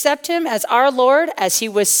 we accept him as our Lord, as he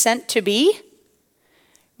was sent to be.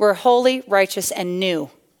 We're holy, righteous, and new.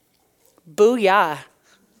 Booyah.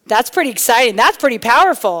 That's pretty exciting. That's pretty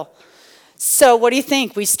powerful. So what do you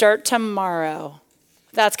think? We start tomorrow.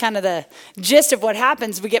 That's kind of the gist of what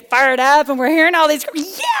happens. We get fired up and we're hearing all these,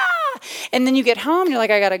 yeah! And then you get home and you're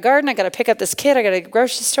like, I got a garden, I got to pick up this kid, I got a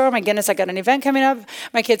grocery store, my goodness, I got an event coming up,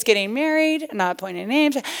 my kid's getting married, I'm not pointing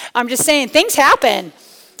names. I'm just saying things happen.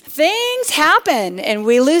 Things happen and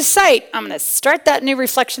we lose sight. I'm going to start that new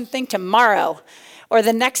reflection thing tomorrow or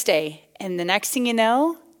the next day. And the next thing you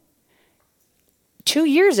know, 2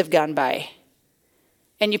 years have gone by.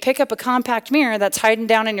 And you pick up a compact mirror that's hiding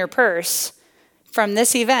down in your purse from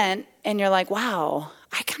this event, and you're like, wow,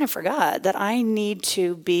 I kind of forgot that I need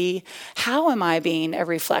to be, how am I being a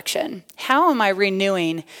reflection? How am I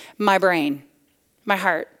renewing my brain, my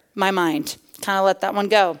heart, my mind? Kind of let that one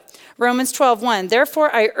go. Romans 12:1,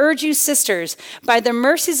 therefore I urge you, sisters, by the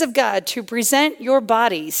mercies of God, to present your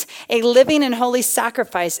bodies a living and holy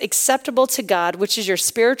sacrifice acceptable to God, which is your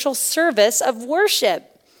spiritual service of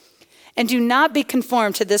worship. And do not be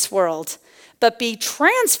conformed to this world, but be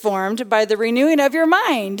transformed by the renewing of your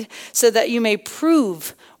mind, so that you may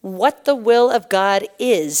prove what the will of God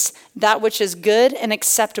is, that which is good and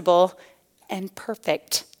acceptable and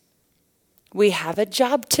perfect. We have a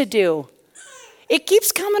job to do. It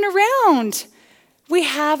keeps coming around. We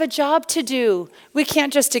have a job to do. We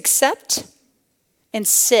can't just accept and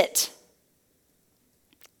sit.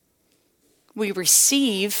 We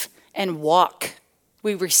receive and walk.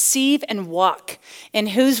 We receive and walk. In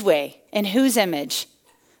whose way? In whose image?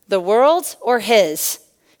 The world's or his?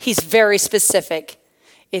 He's very specific.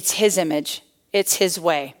 It's his image. It's his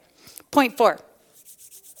way. Point 4.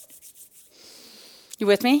 You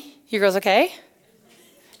with me? You girls okay?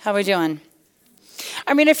 How are we doing?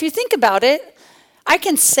 I mean, if you think about it, I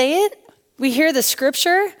can say it. We hear the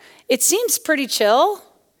scripture. It seems pretty chill.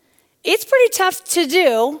 It's pretty tough to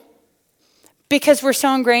do because we're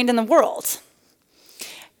so ingrained in the world.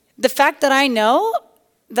 The fact that I know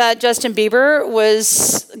that Justin Bieber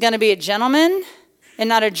was going to be a gentleman and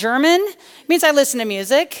not a German means I listen to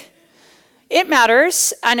music. It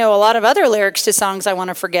matters. I know a lot of other lyrics to songs I want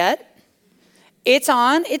to forget. It's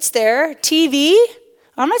on. It's there. TV.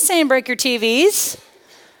 I'm not saying break your TVs.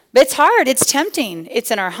 But it's hard. It's tempting.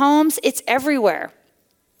 It's in our homes. It's everywhere.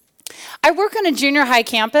 I work on a junior high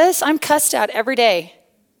campus. I'm cussed out every day.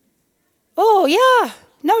 Oh, yeah.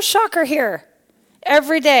 No shocker here.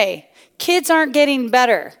 Every day. Kids aren't getting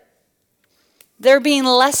better. They're being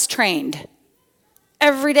less trained.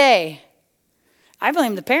 Every day. I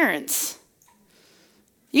blame the parents.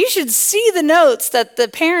 You should see the notes that the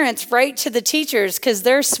parents write to the teachers because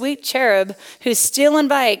their sweet cherub who's stealing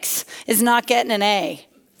bikes is not getting an A.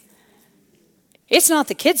 It's not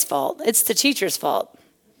the kid's fault. It's the teacher's fault.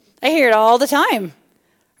 I hear it all the time.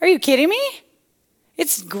 Are you kidding me?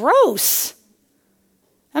 It's gross.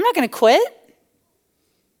 I'm not going to quit.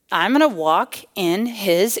 I'm going to walk in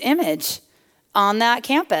his image on that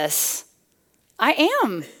campus. I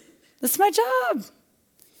am. That's my job.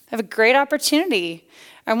 I have a great opportunity.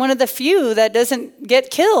 I'm one of the few that doesn't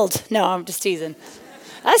get killed. No, I'm just teasing.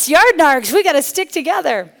 Us yard narcs, we got to stick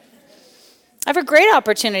together. I have a great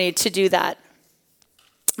opportunity to do that.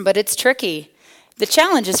 But it's tricky. The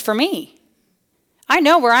challenge is for me. I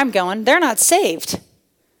know where I'm going. They're not saved.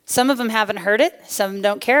 Some of them haven't heard it. Some of them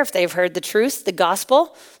don't care if they've heard the truth, the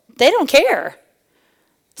gospel. They don't care.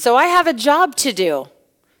 So I have a job to do.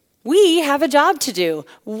 We have a job to do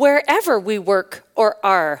wherever we work or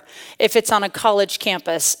are. If it's on a college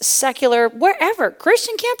campus, secular, wherever.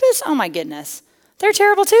 Christian campus, oh my goodness. They're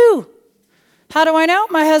terrible too. How do I know?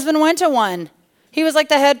 My husband went to one. He was like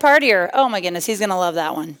the head partier. Oh my goodness, he's going to love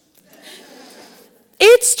that one.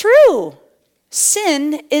 It's true.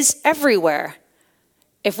 Sin is everywhere.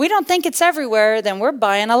 If we don't think it's everywhere, then we're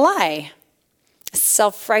buying a lie. A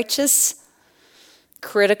self-righteous,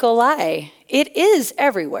 critical lie. It is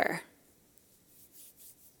everywhere.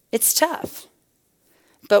 It's tough.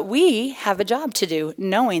 But we have a job to do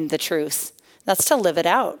knowing the truth. That's to live it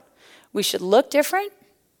out. We should look different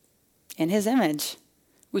in his image.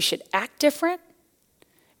 We should act different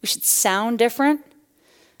We should sound different.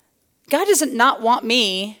 God doesn't not want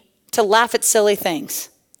me to laugh at silly things.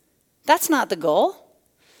 That's not the goal.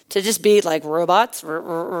 To just be like robots,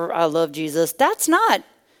 I love Jesus. That's not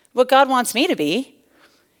what God wants me to be.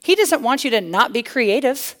 He doesn't want you to not be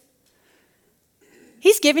creative.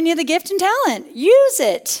 He's given you the gift and talent. Use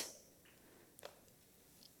it.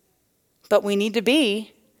 But we need to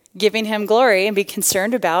be giving him glory and be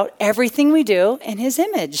concerned about everything we do in his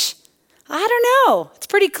image. I don't know. It's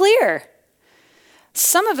pretty clear.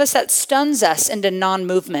 Some of us, that stuns us into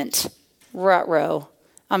non-movement. Ruh-roh.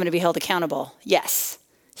 I'm going to be held accountable. Yes,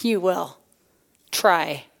 you will.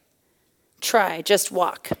 Try. Just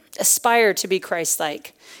walk. Aspire to be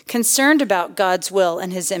Christ-like. Concerned about God's will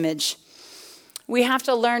and his image. We have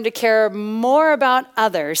to learn to care more about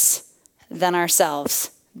others than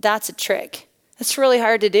ourselves. That's a trick. It's really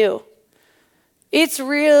hard to do. It's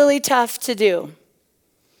really tough to do.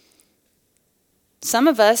 Some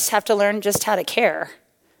of us have to learn just how to care.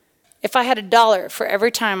 If I had $1 for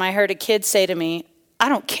every time I heard a kid say to me, I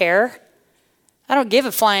don't care. I don't give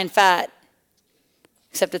a flying fat,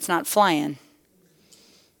 except it's not flying.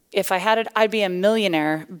 If I had it, I'd be a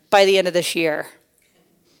millionaire by the end of this year.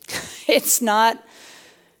 It's not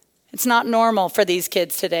normal for these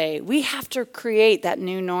kids today. We have to create that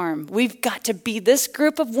new norm. We've got to be this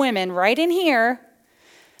group of women right in here,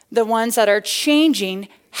 the ones that are changing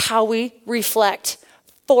how we reflect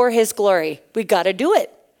for his glory. We got to do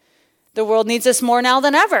it. The world needs us more now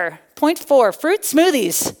than ever. Point 4, fruit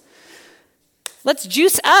smoothies. Let's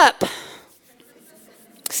juice up.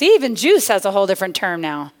 See, even juice has a whole different term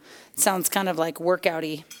now. It sounds kind of like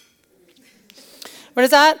workout-y. What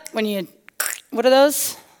is that? What are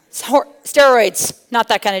those? Steroids. Not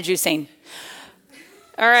that kind of juicing.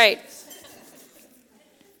 All right.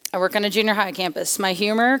 I work on a junior high campus. My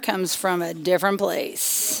humor comes from a different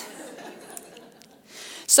place.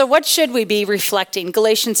 So what should we be reflecting?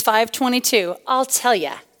 Galatians 5:22. I'll tell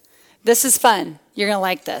you. This is fun. You're going to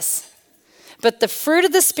like this. But the fruit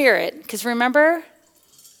of the Spirit, because remember,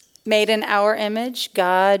 made in our image,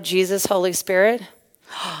 God, Jesus, Holy Spirit.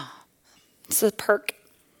 It's a perk.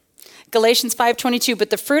 Galatians 5:22, but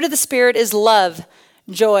the fruit of the Spirit is love,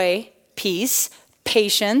 joy, peace,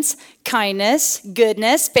 patience, kindness,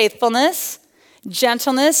 goodness, faithfulness,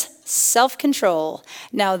 gentleness, self-control.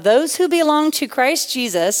 Now those who belong to Christ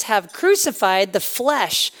Jesus have crucified the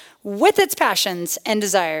flesh with its passions and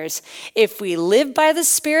desires. If we live by the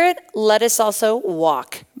Spirit, let us also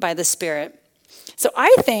walk by the Spirit. So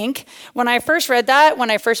I think when I first read that,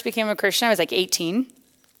 when I first became a Christian, I was like 18.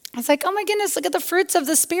 I was like, oh my goodness, look at the fruits of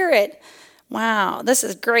the Spirit. Wow, this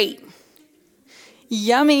is great.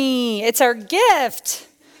 Yummy. It's our gift.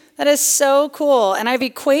 That is so cool. And I've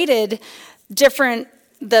equated different,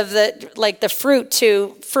 the fruit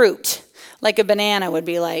to fruit. Like a banana would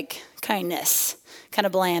be like kindness, kind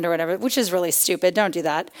of bland or whatever, which is really stupid. Don't do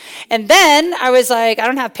that. And then I was like, I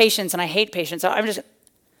don't have patience and I hate patience. So I'm just,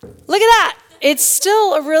 look at that. It's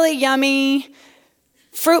still a really yummy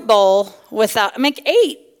fruit bowl without,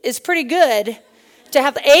 8 is pretty good. To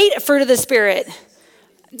have 8 fruit of the Spirit.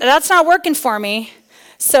 That's not working for me.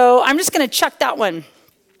 So I'm just going to chuck that one.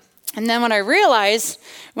 And then when I realized,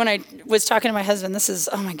 when I was talking to my husband, this is,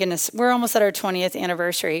 oh my goodness, we're almost at our 20th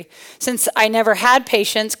anniversary. Since I never had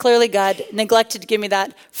patience, clearly God neglected to give me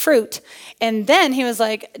that fruit. And then he was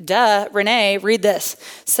like, duh, Renee, read this.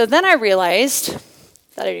 So then I realized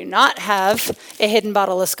that I do not have a hidden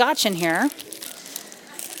bottle of scotch in here,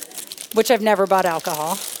 which I've never bought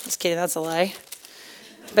alcohol. Just kidding, that's a lie.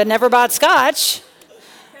 But never bought scotch.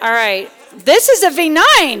 All right, this is a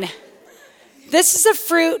V9. This is a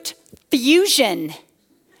fruit fusion.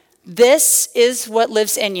 This is what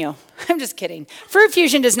lives in you. I'm just kidding. Fruit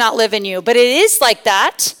fusion does not live in you, but it is like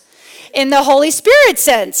that in the Holy Spirit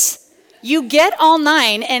sense. You get all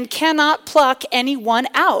 9 and cannot pluck any one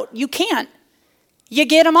out. You can't. You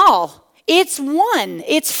get them all. It's one.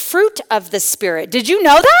 It's fruit of the Spirit. Did you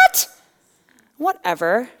know that?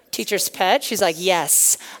 Whatever. Teacher's pet. She's like,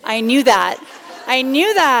 yes, I knew that. I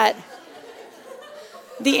knew that.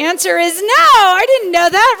 The answer is no, I didn't know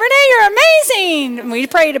that. Renee, you're amazing. We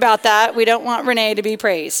prayed about that. We don't want Renee to be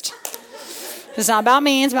praised. It's not about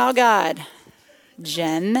me, it's about God.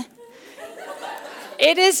 Jen.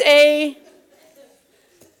 It is a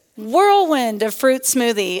whirlwind of fruit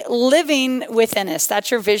smoothie living within us.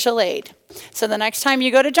 That's your visual aid. So the next time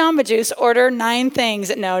you go to Jamba Juice, order 9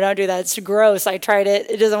 things. No, don't do that. It's gross. I tried it.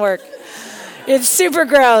 It doesn't work. It's super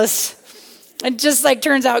gross. It just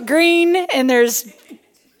turns out green and there's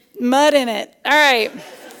mud in it. All right.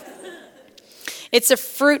 It's a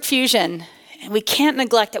fruit fusion. And we can't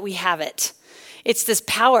neglect that we have it. It's this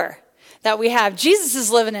power that we have. Jesus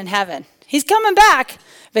is living in heaven. He's coming back,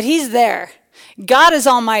 but he's there. God is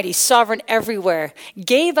almighty, sovereign everywhere,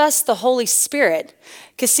 gave us the Holy Spirit.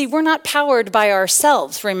 Because see, we're not powered by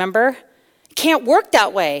ourselves, remember? Can't work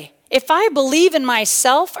that way. If I believe in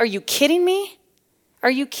myself, are you kidding me? Are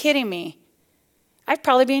you kidding me? I'd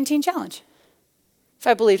probably be in Teen Challenge if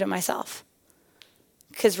I believed in myself.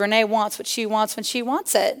 Because Renee wants what she wants when she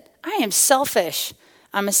wants it. I am selfish.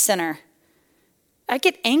 I'm a sinner. I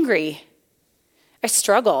get angry. I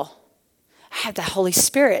struggle. I have the Holy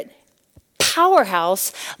Spirit,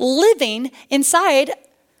 powerhouse, living inside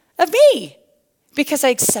of me because I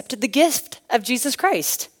accepted the gift of Jesus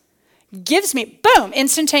Christ. Gives me, boom,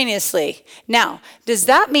 instantaneously. Now, does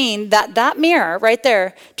that mean that that mirror right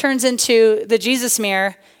there turns into the Jesus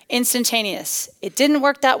mirror instantaneous? It didn't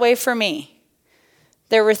work that way for me.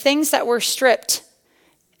 There were things that were stripped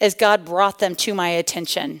as God brought them to my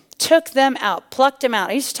attention. Took them out, plucked them out.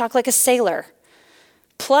 I used to talk like a sailor.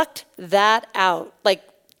 Plucked that out. Like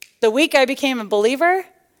the week I became a believer,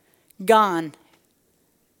 gone.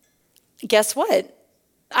 Guess what?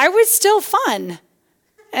 I was still fun.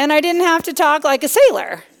 And I didn't have to talk like a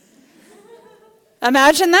sailor.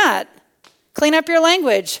 Imagine that. Clean up your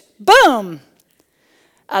language. Boom.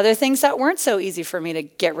 Other things that weren't so easy for me to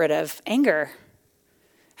get rid of. Anger.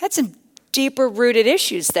 Had some deeper rooted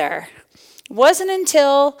issues there. Wasn't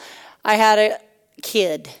until I had a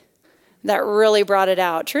kid that really brought it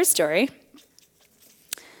out. True story.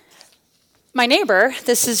 My neighbor,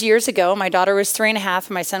 this is years ago, my daughter was 3.5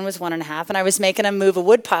 and my son was 1.5, and I was making him move a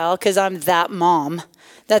wood pile because I'm that mom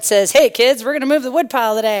that says, hey kids, we're going to move the wood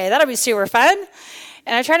pile today. That'll be super fun.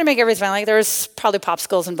 And I tried to make everything fun. Like there was probably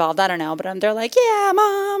popsicles involved. I don't know. But they're like, yeah,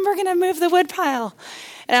 Mom, we're going to move the wood pile.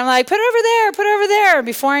 And I'm like, put it over there, put it over there.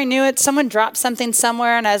 Before I knew it, someone dropped something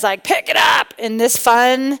somewhere and I was like, pick it up. And this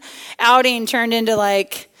fun outing turned into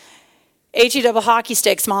like HE double hockey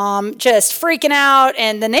sticks, Mom, just freaking out.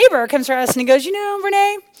 And the neighbor comes to us and he goes, you know,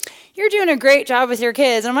 Renee, you're doing a great job with your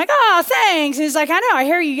kids. And I'm like, oh, thanks. And he's like, I know, I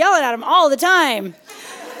hear you yelling at them all the time.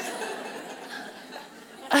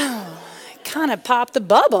 Oh, I kind of popped the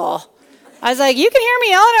bubble. I was like, you can hear me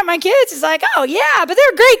yelling at my kids? He's like, oh, yeah, but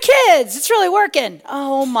they're great kids. It's really working.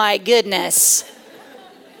 Oh, my goodness.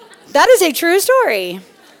 That is a true story.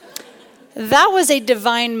 That was a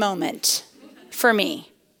divine moment for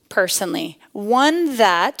me, personally. One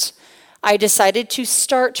that I decided to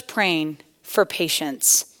start praying for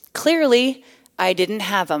patience. Clearly, I didn't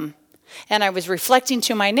have them. And I was reflecting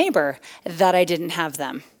to my neighbor that I didn't have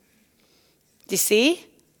them. Do you see?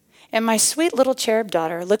 And my sweet little cherub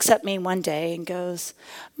daughter looks at me one day and goes,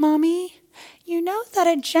 Mommy, you know that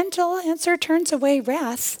a gentle answer turns away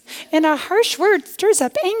wrath, and a harsh word stirs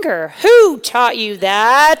up anger. Who taught you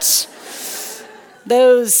that?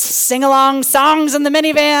 Those sing-along songs in the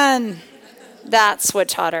minivan. That's what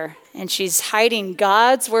taught her. And she's hiding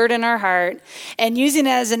God's word in her heart and using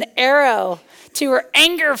it as an arrow to her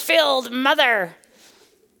anger-filled mother.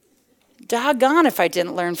 Doggone if I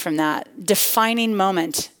didn't learn from that defining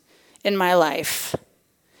moment in my life,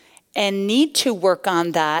 and need to work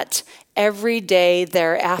on that every day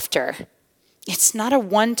thereafter. It's not a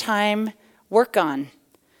one-time work on.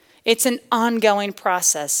 It's an ongoing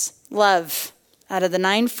process. Love. Out of the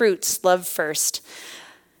 9 fruits, love first.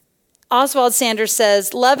 Oswald Sanders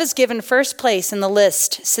says, love is given first place in the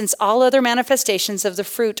list, since all other manifestations of the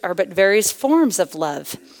fruit are but various forms of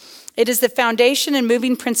love. It is the foundation and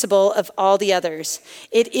moving principle of all the others.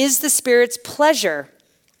 It is the Spirit's pleasure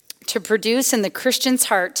to produce in the Christian's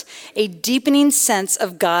heart a deepening sense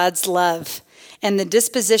of God's love and the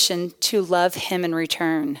disposition to love him in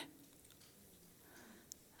return.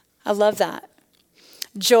 I love that.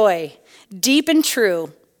 Joy, deep and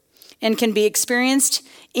true, and can be experienced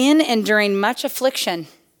in and during much affliction.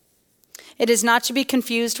 It is not to be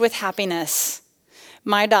confused with happiness.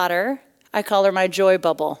 My daughter, I call her my joy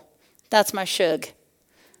bubble. That's my shug.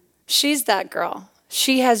 She's that girl.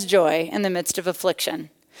 She has joy in the midst of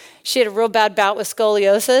affliction. She had a real bad bout with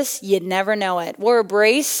scoliosis. You'd never know it. Wore a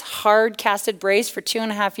brace, hard casted brace for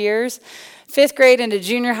 2.5 years. 5th grade into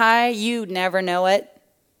junior high, you'd never know it.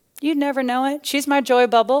 You'd never know it. She's my joy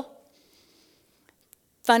bubble.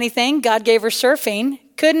 Funny thing, God gave her surfing.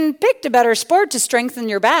 Couldn't pick a better sport to strengthen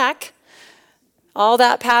your back. All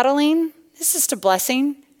that paddling, it's just a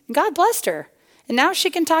blessing. God blessed her. And now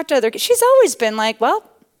she can talk to other kids. She's always been like,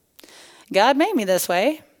 well, God made me this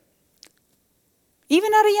way.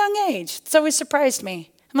 Even at a young age. It's always surprised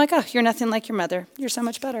me. I'm like, oh, you're nothing like your mother. You're so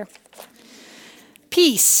much better.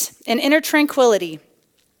 Peace and inner tranquility,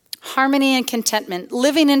 harmony and contentment,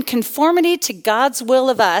 living in conformity to God's will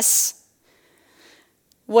of us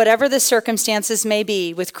Whatever the circumstances may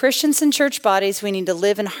be, with Christians and church bodies, we need to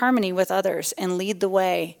live in harmony with others and lead the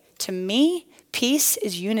way. To me, peace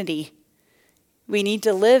is unity. We need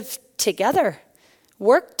to live together,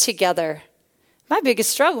 work together. My biggest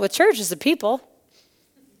struggle with church is the people.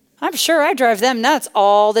 I'm sure I drive them nuts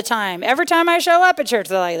all the time. Every time I show up at church,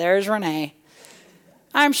 they're like, there's Renee.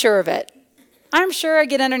 I'm sure of it. I'm sure I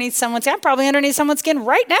get underneath someone's skin. I'm probably underneath someone's skin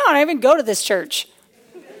right now, and I even go to this church.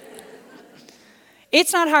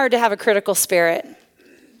 It's not hard to have a critical spirit.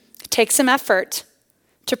 It takes some effort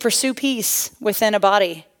to pursue peace within a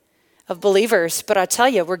body of believers. But I tell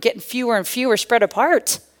you, we're getting fewer and fewer spread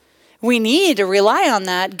apart. We need to rely on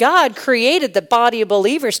that. God created the body of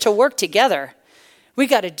believers to work together. We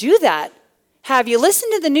got to do that. Have you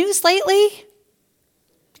listened to the news lately?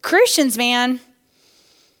 Christians, man,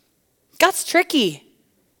 God's tricky.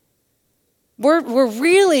 We're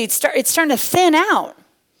really, it's starting to thin out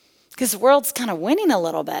because the world's kind of winning a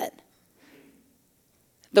little bit.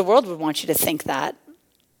 The world would want you to think that.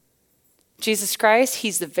 Jesus Christ,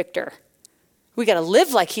 he's the victor. We got to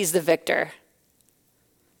live like he's the victor.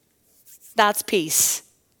 That's peace.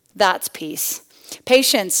 That's peace.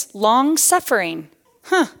 Patience, long suffering.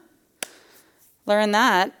 Learned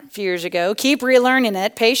that a few years ago. Keep relearning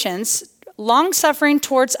it. Patience, long suffering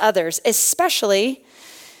towards others, especially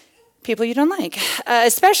people you don't like,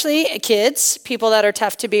 especially kids, people that are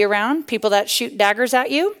tough to be around, people that shoot daggers at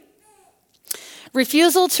you.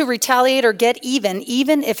 Refusal to retaliate or get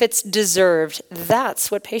even if it's deserved. That's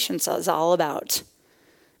what patience is all about.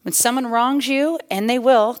 When someone wrongs you, and they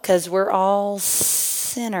will, because we're all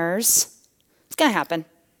sinners, it's going to happen.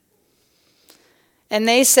 And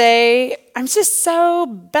they say, I'm just so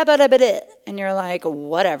ba-ba-da-ba-da. And you're like,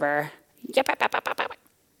 whatever.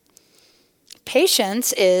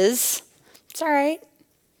 Patience is, it's all right.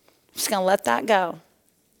 I'm just going to let that go.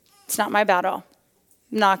 It's not my battle.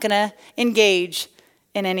 I'm not going to engage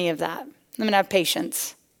in any of that. I'm going to have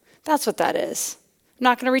patience. That's what that is. I'm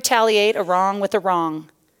not going to retaliate a wrong with a wrong.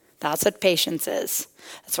 That's what patience is.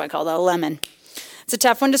 That's why I call that a lemon. It's a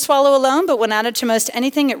tough one to swallow alone, but when added to most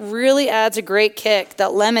anything, it really adds a great kick.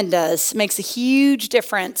 That lemon does. It makes a huge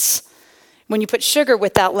difference when you put sugar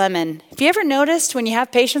with that lemon. Have you ever noticed when you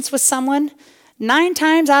have patience with someone, 9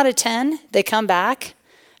 times out of 10, they come back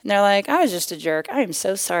and they're like, I was just a jerk. I am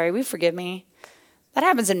so sorry. Will you forgive me? That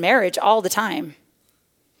happens in marriage all the time.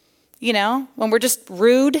 You know, when we're just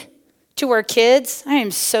rude to our kids, I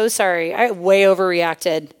am so sorry. I way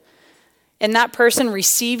overreacted. And that person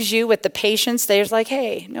receives you with the patience. They're just like,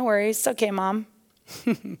 hey, no worries. It's okay, Mom.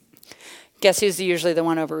 Guess who's usually the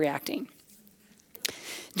one overreacting?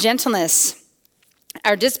 Gentleness,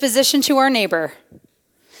 our disposition to our neighbor.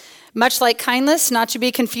 Much like kindness, not to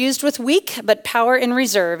be confused with weak, but power in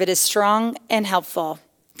reserve. It is strong and helpful.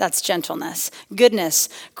 That's gentleness. Goodness.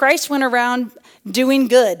 Christ went around doing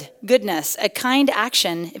goodness, a kind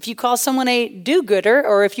action. If you call someone a do-gooder,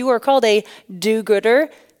 or if you are called a do-gooder,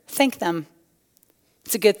 thank them.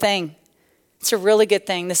 It's a good thing. It's a really good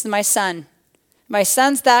thing. This is my son. My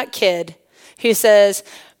son's that kid who says,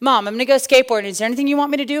 Mom, I'm going to go skateboarding. Is there anything you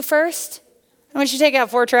want me to do first? I want you to take out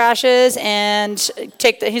 4 trashes and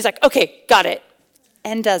he's like, okay, got it.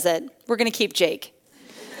 And does it. We're going to keep Jake.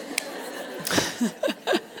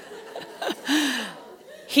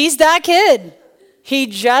 He's that kid. He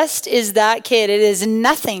just is that kid. It is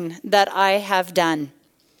nothing that I have done.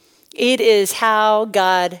 It is how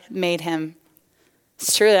God made him.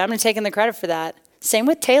 It's true. I'm going to take in the credit for that. Same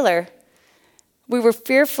with Taylor. We were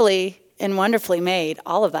fearfully and wonderfully made,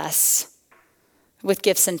 all of us, with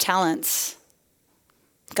gifts and talents.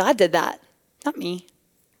 God did that, not me.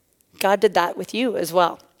 God did that with you as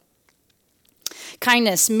well.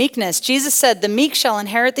 Kindness, meekness. Jesus said, the meek shall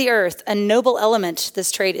inherit the earth, a noble element.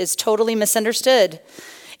 This trait is totally misunderstood.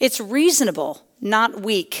 It's reasonable, not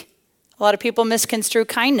weak. A lot of people misconstrue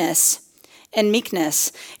kindness and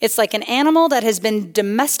meekness. It's like an animal that has been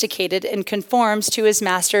domesticated and conforms to his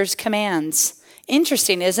master's commands.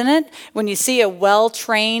 Interesting, isn't it? When you see a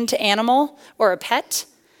well-trained animal or a pet,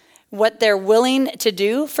 what they're willing to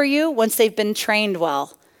do for you once they've been trained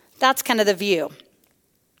well. That's kind of the view.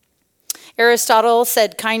 Aristotle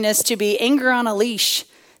said kindness to be anger on a leash.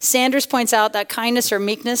 Sanders points out that kindness or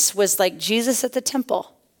meekness was like Jesus at the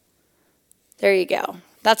temple. There you go.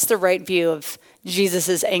 That's the right view of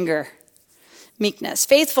Jesus' anger. Meekness,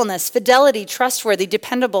 faithfulness, fidelity, trustworthy,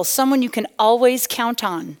 dependable, someone you can always count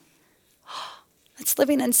on. That's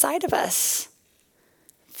living inside of us.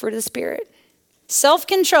 Fruit of the Spirit.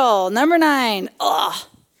 Self-control, number 9.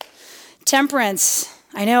 Temperance.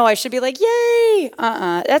 I know, I should be like, yay!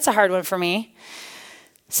 That's a hard one for me.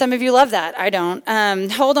 Some of you love that. I don't.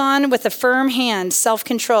 Hold on with a firm hand,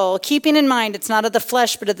 self-control, keeping in mind it's not of the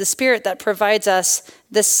flesh, but of the Spirit that provides us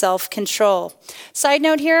this self-control. Side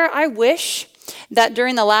note here, I wish that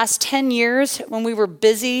during the last 10 years, when we were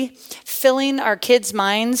busy filling our kids'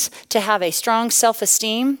 minds to have a strong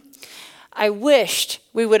self-esteem, I wished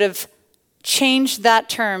we would have changed that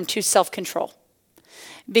term to self-control.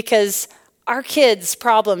 Because our kids'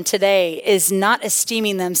 problem today is not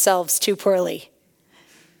esteeming themselves too poorly.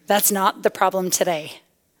 That's not the problem today.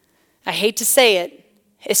 I hate to say it.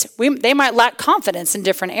 They might lack confidence in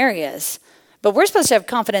different areas, but we're supposed to have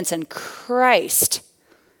confidence in Christ,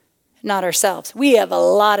 not ourselves. We have a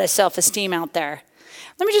lot of self-esteem out there.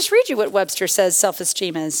 Let me just read you what Webster says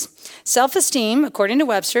self-esteem is. Self-esteem, according to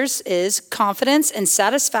Webster's, is confidence and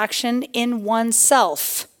satisfaction in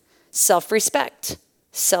oneself, self-respect,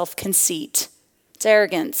 self-conceit. It's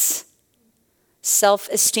arrogance,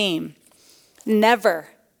 self-esteem. Never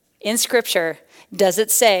in Scripture does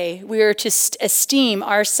it say we are to esteem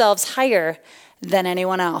ourselves higher than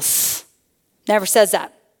anyone else. Never says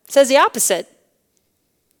that. It says the opposite.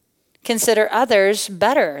 Consider others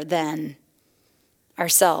better than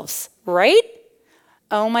ourselves, right?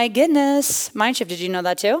 Oh my goodness. Mindshift, did you know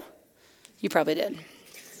that too? You probably did.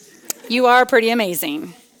 You are pretty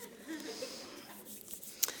amazing.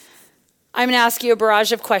 I'm going to ask you a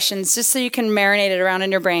barrage of questions just so you can marinate it around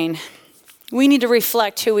in your brain. We need to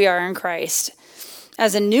reflect who we are in Christ.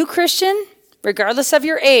 As a new Christian, regardless of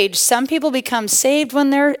your age, some people become saved when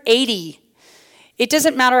they're 80. It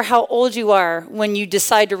doesn't matter how old you are when you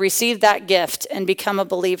decide to receive that gift and become a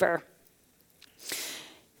believer.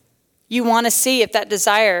 You want to see if that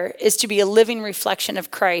desire is to be a living reflection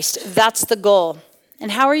of Christ. That's the goal.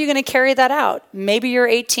 And how are you going to carry that out? Maybe you're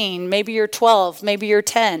 18, maybe you're 12, maybe you're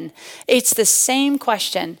 10. It's the same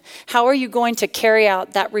question. How are you going to carry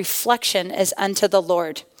out that reflection as unto the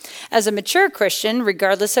Lord? As a mature Christian,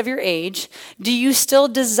 regardless of your age, do you still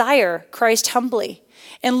desire Christ humbly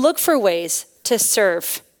and look for ways to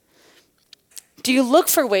serve? Do you look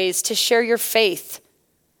for ways to share your faith?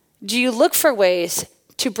 Do you look for ways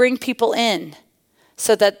to bring people in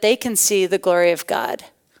so that they can see the glory of God?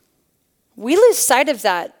 We lose sight of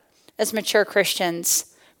that as mature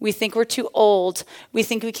Christians. We think we're too old. We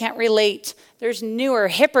think we can't relate. There's newer,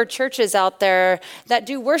 hipper churches out there that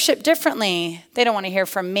do worship differently. They don't want to hear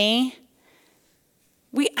from me.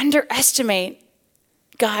 We underestimate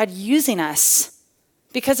God using us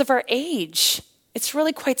because of our age. It's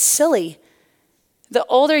really quite silly. The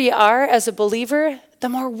older you are as a believer, the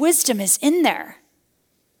more wisdom is in there.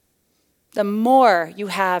 The more you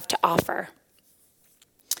have to offer.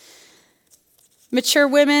 Mature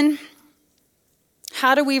women,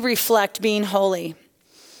 how do we reflect being holy?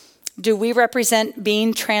 Do we represent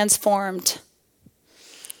being transformed?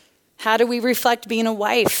 How do we reflect being a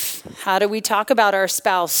wife? How do we talk about our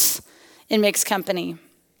spouse in mixed company?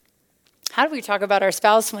 How do we talk about our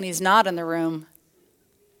spouse when he's not in the room?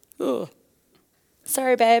 Ooh.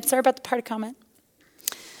 Sorry, babe. Sorry about the party comment.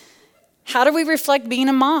 How do we reflect being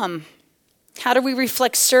a mom? How do we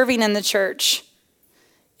reflect serving in the church?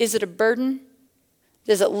 Is it a burden?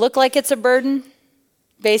 Does it look like it's a burden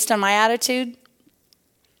based on my attitude?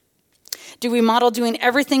 Do we model doing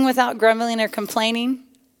everything without grumbling or complaining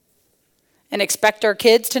and expect our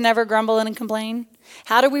kids to never grumble and complain?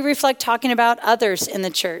 How do we reflect talking about others in the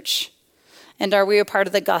church? And are we a part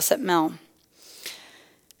of the gossip mill?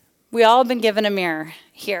 We all have been given a mirror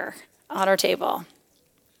here on our table.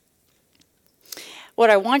 What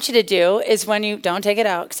I want you to do is when you, don't take it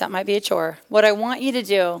out because that might be a chore. What I want you to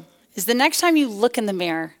do is the next time you look in the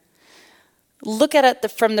mirror, look at it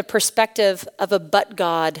from the perspective of a but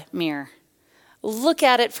God mirror. Look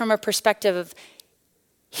at it from a perspective of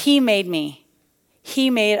He made me. He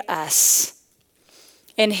made us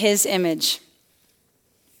in His image.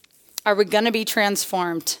 Are we going to be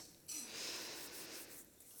transformed?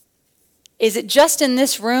 Is it just in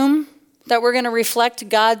this room that we're going to reflect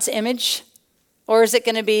God's image? Or is it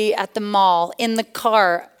going to be at the mall, in the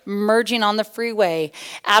car, merging on the freeway,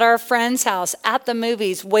 at our friend's house, at the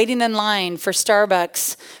movies, waiting in line for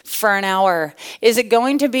Starbucks for an hour? Is it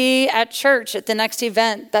going to be at church at the next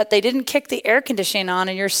event that they didn't kick the air conditioning on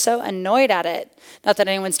and you're so annoyed at it? Not that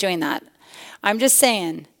anyone's doing that. I'm just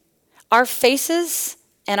saying, our faces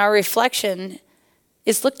and our reflection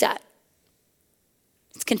is looked at.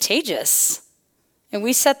 It's contagious. And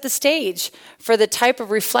we set the stage for the type of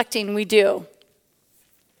reflecting we do.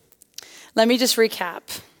 Let me just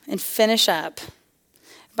recap and finish up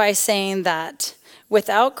by saying that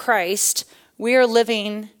without Christ, we are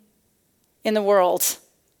living in the world,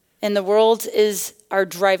 and the world is our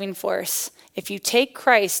driving force. If you take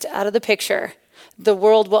Christ out of the picture, the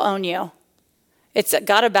world will own you. It's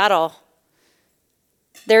got a battle.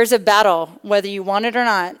 There's a battle, whether you want it or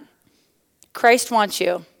not. Christ wants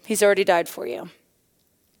you. He's already died for you.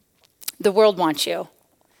 The world wants you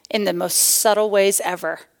in the most subtle ways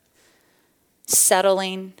ever.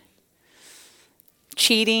 Settling,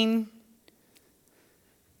 cheating,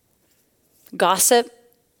 gossip,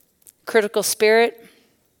 critical spirit.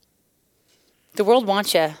 The world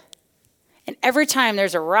wants you. And every time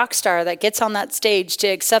there's a rock star that gets on that stage to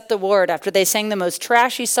accept the award after they sang the most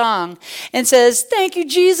trashy song and says, "Thank you,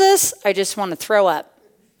 Jesus," I just want to throw up.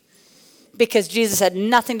 Because Jesus had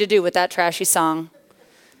nothing to do with that trashy song.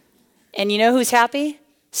 And you know who's happy?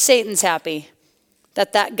 Satan's happy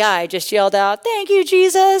that guy just yelled out, "Thank you,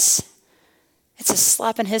 Jesus." It's a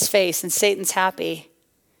slap in his face, and Satan's happy.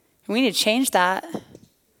 And we need to change that.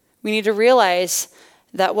 We need to realize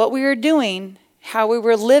that what we were doing, how we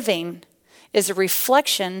were living, is a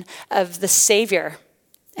reflection of the Savior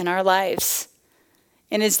in our lives.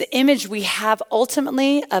 And is the image we have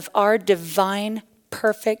ultimately of our divine,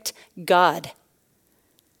 perfect God.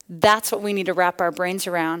 That's what we need to wrap our brains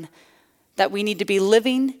around. That we need to be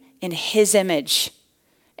living in his image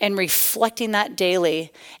and reflecting that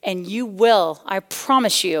daily. And you will, I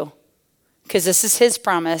promise you, because this is his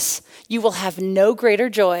promise, you will have no greater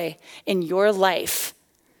joy in your life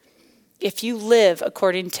if you live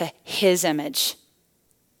according to his image.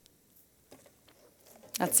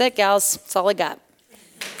 That's it, gals. That's all I got.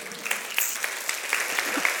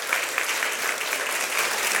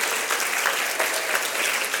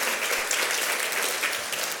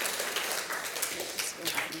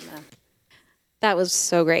 That was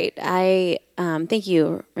so great. I thank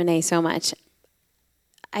you, Renee, so much.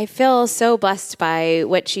 I feel so blessed by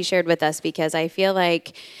what she shared with us because I feel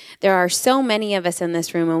like there are so many of us in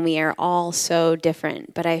this room and we are all so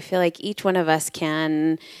different. But I feel like each one of us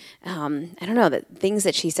can, the things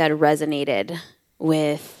that she said resonated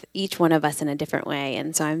with each one of us in a different way.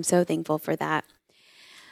 And so I'm so thankful for that.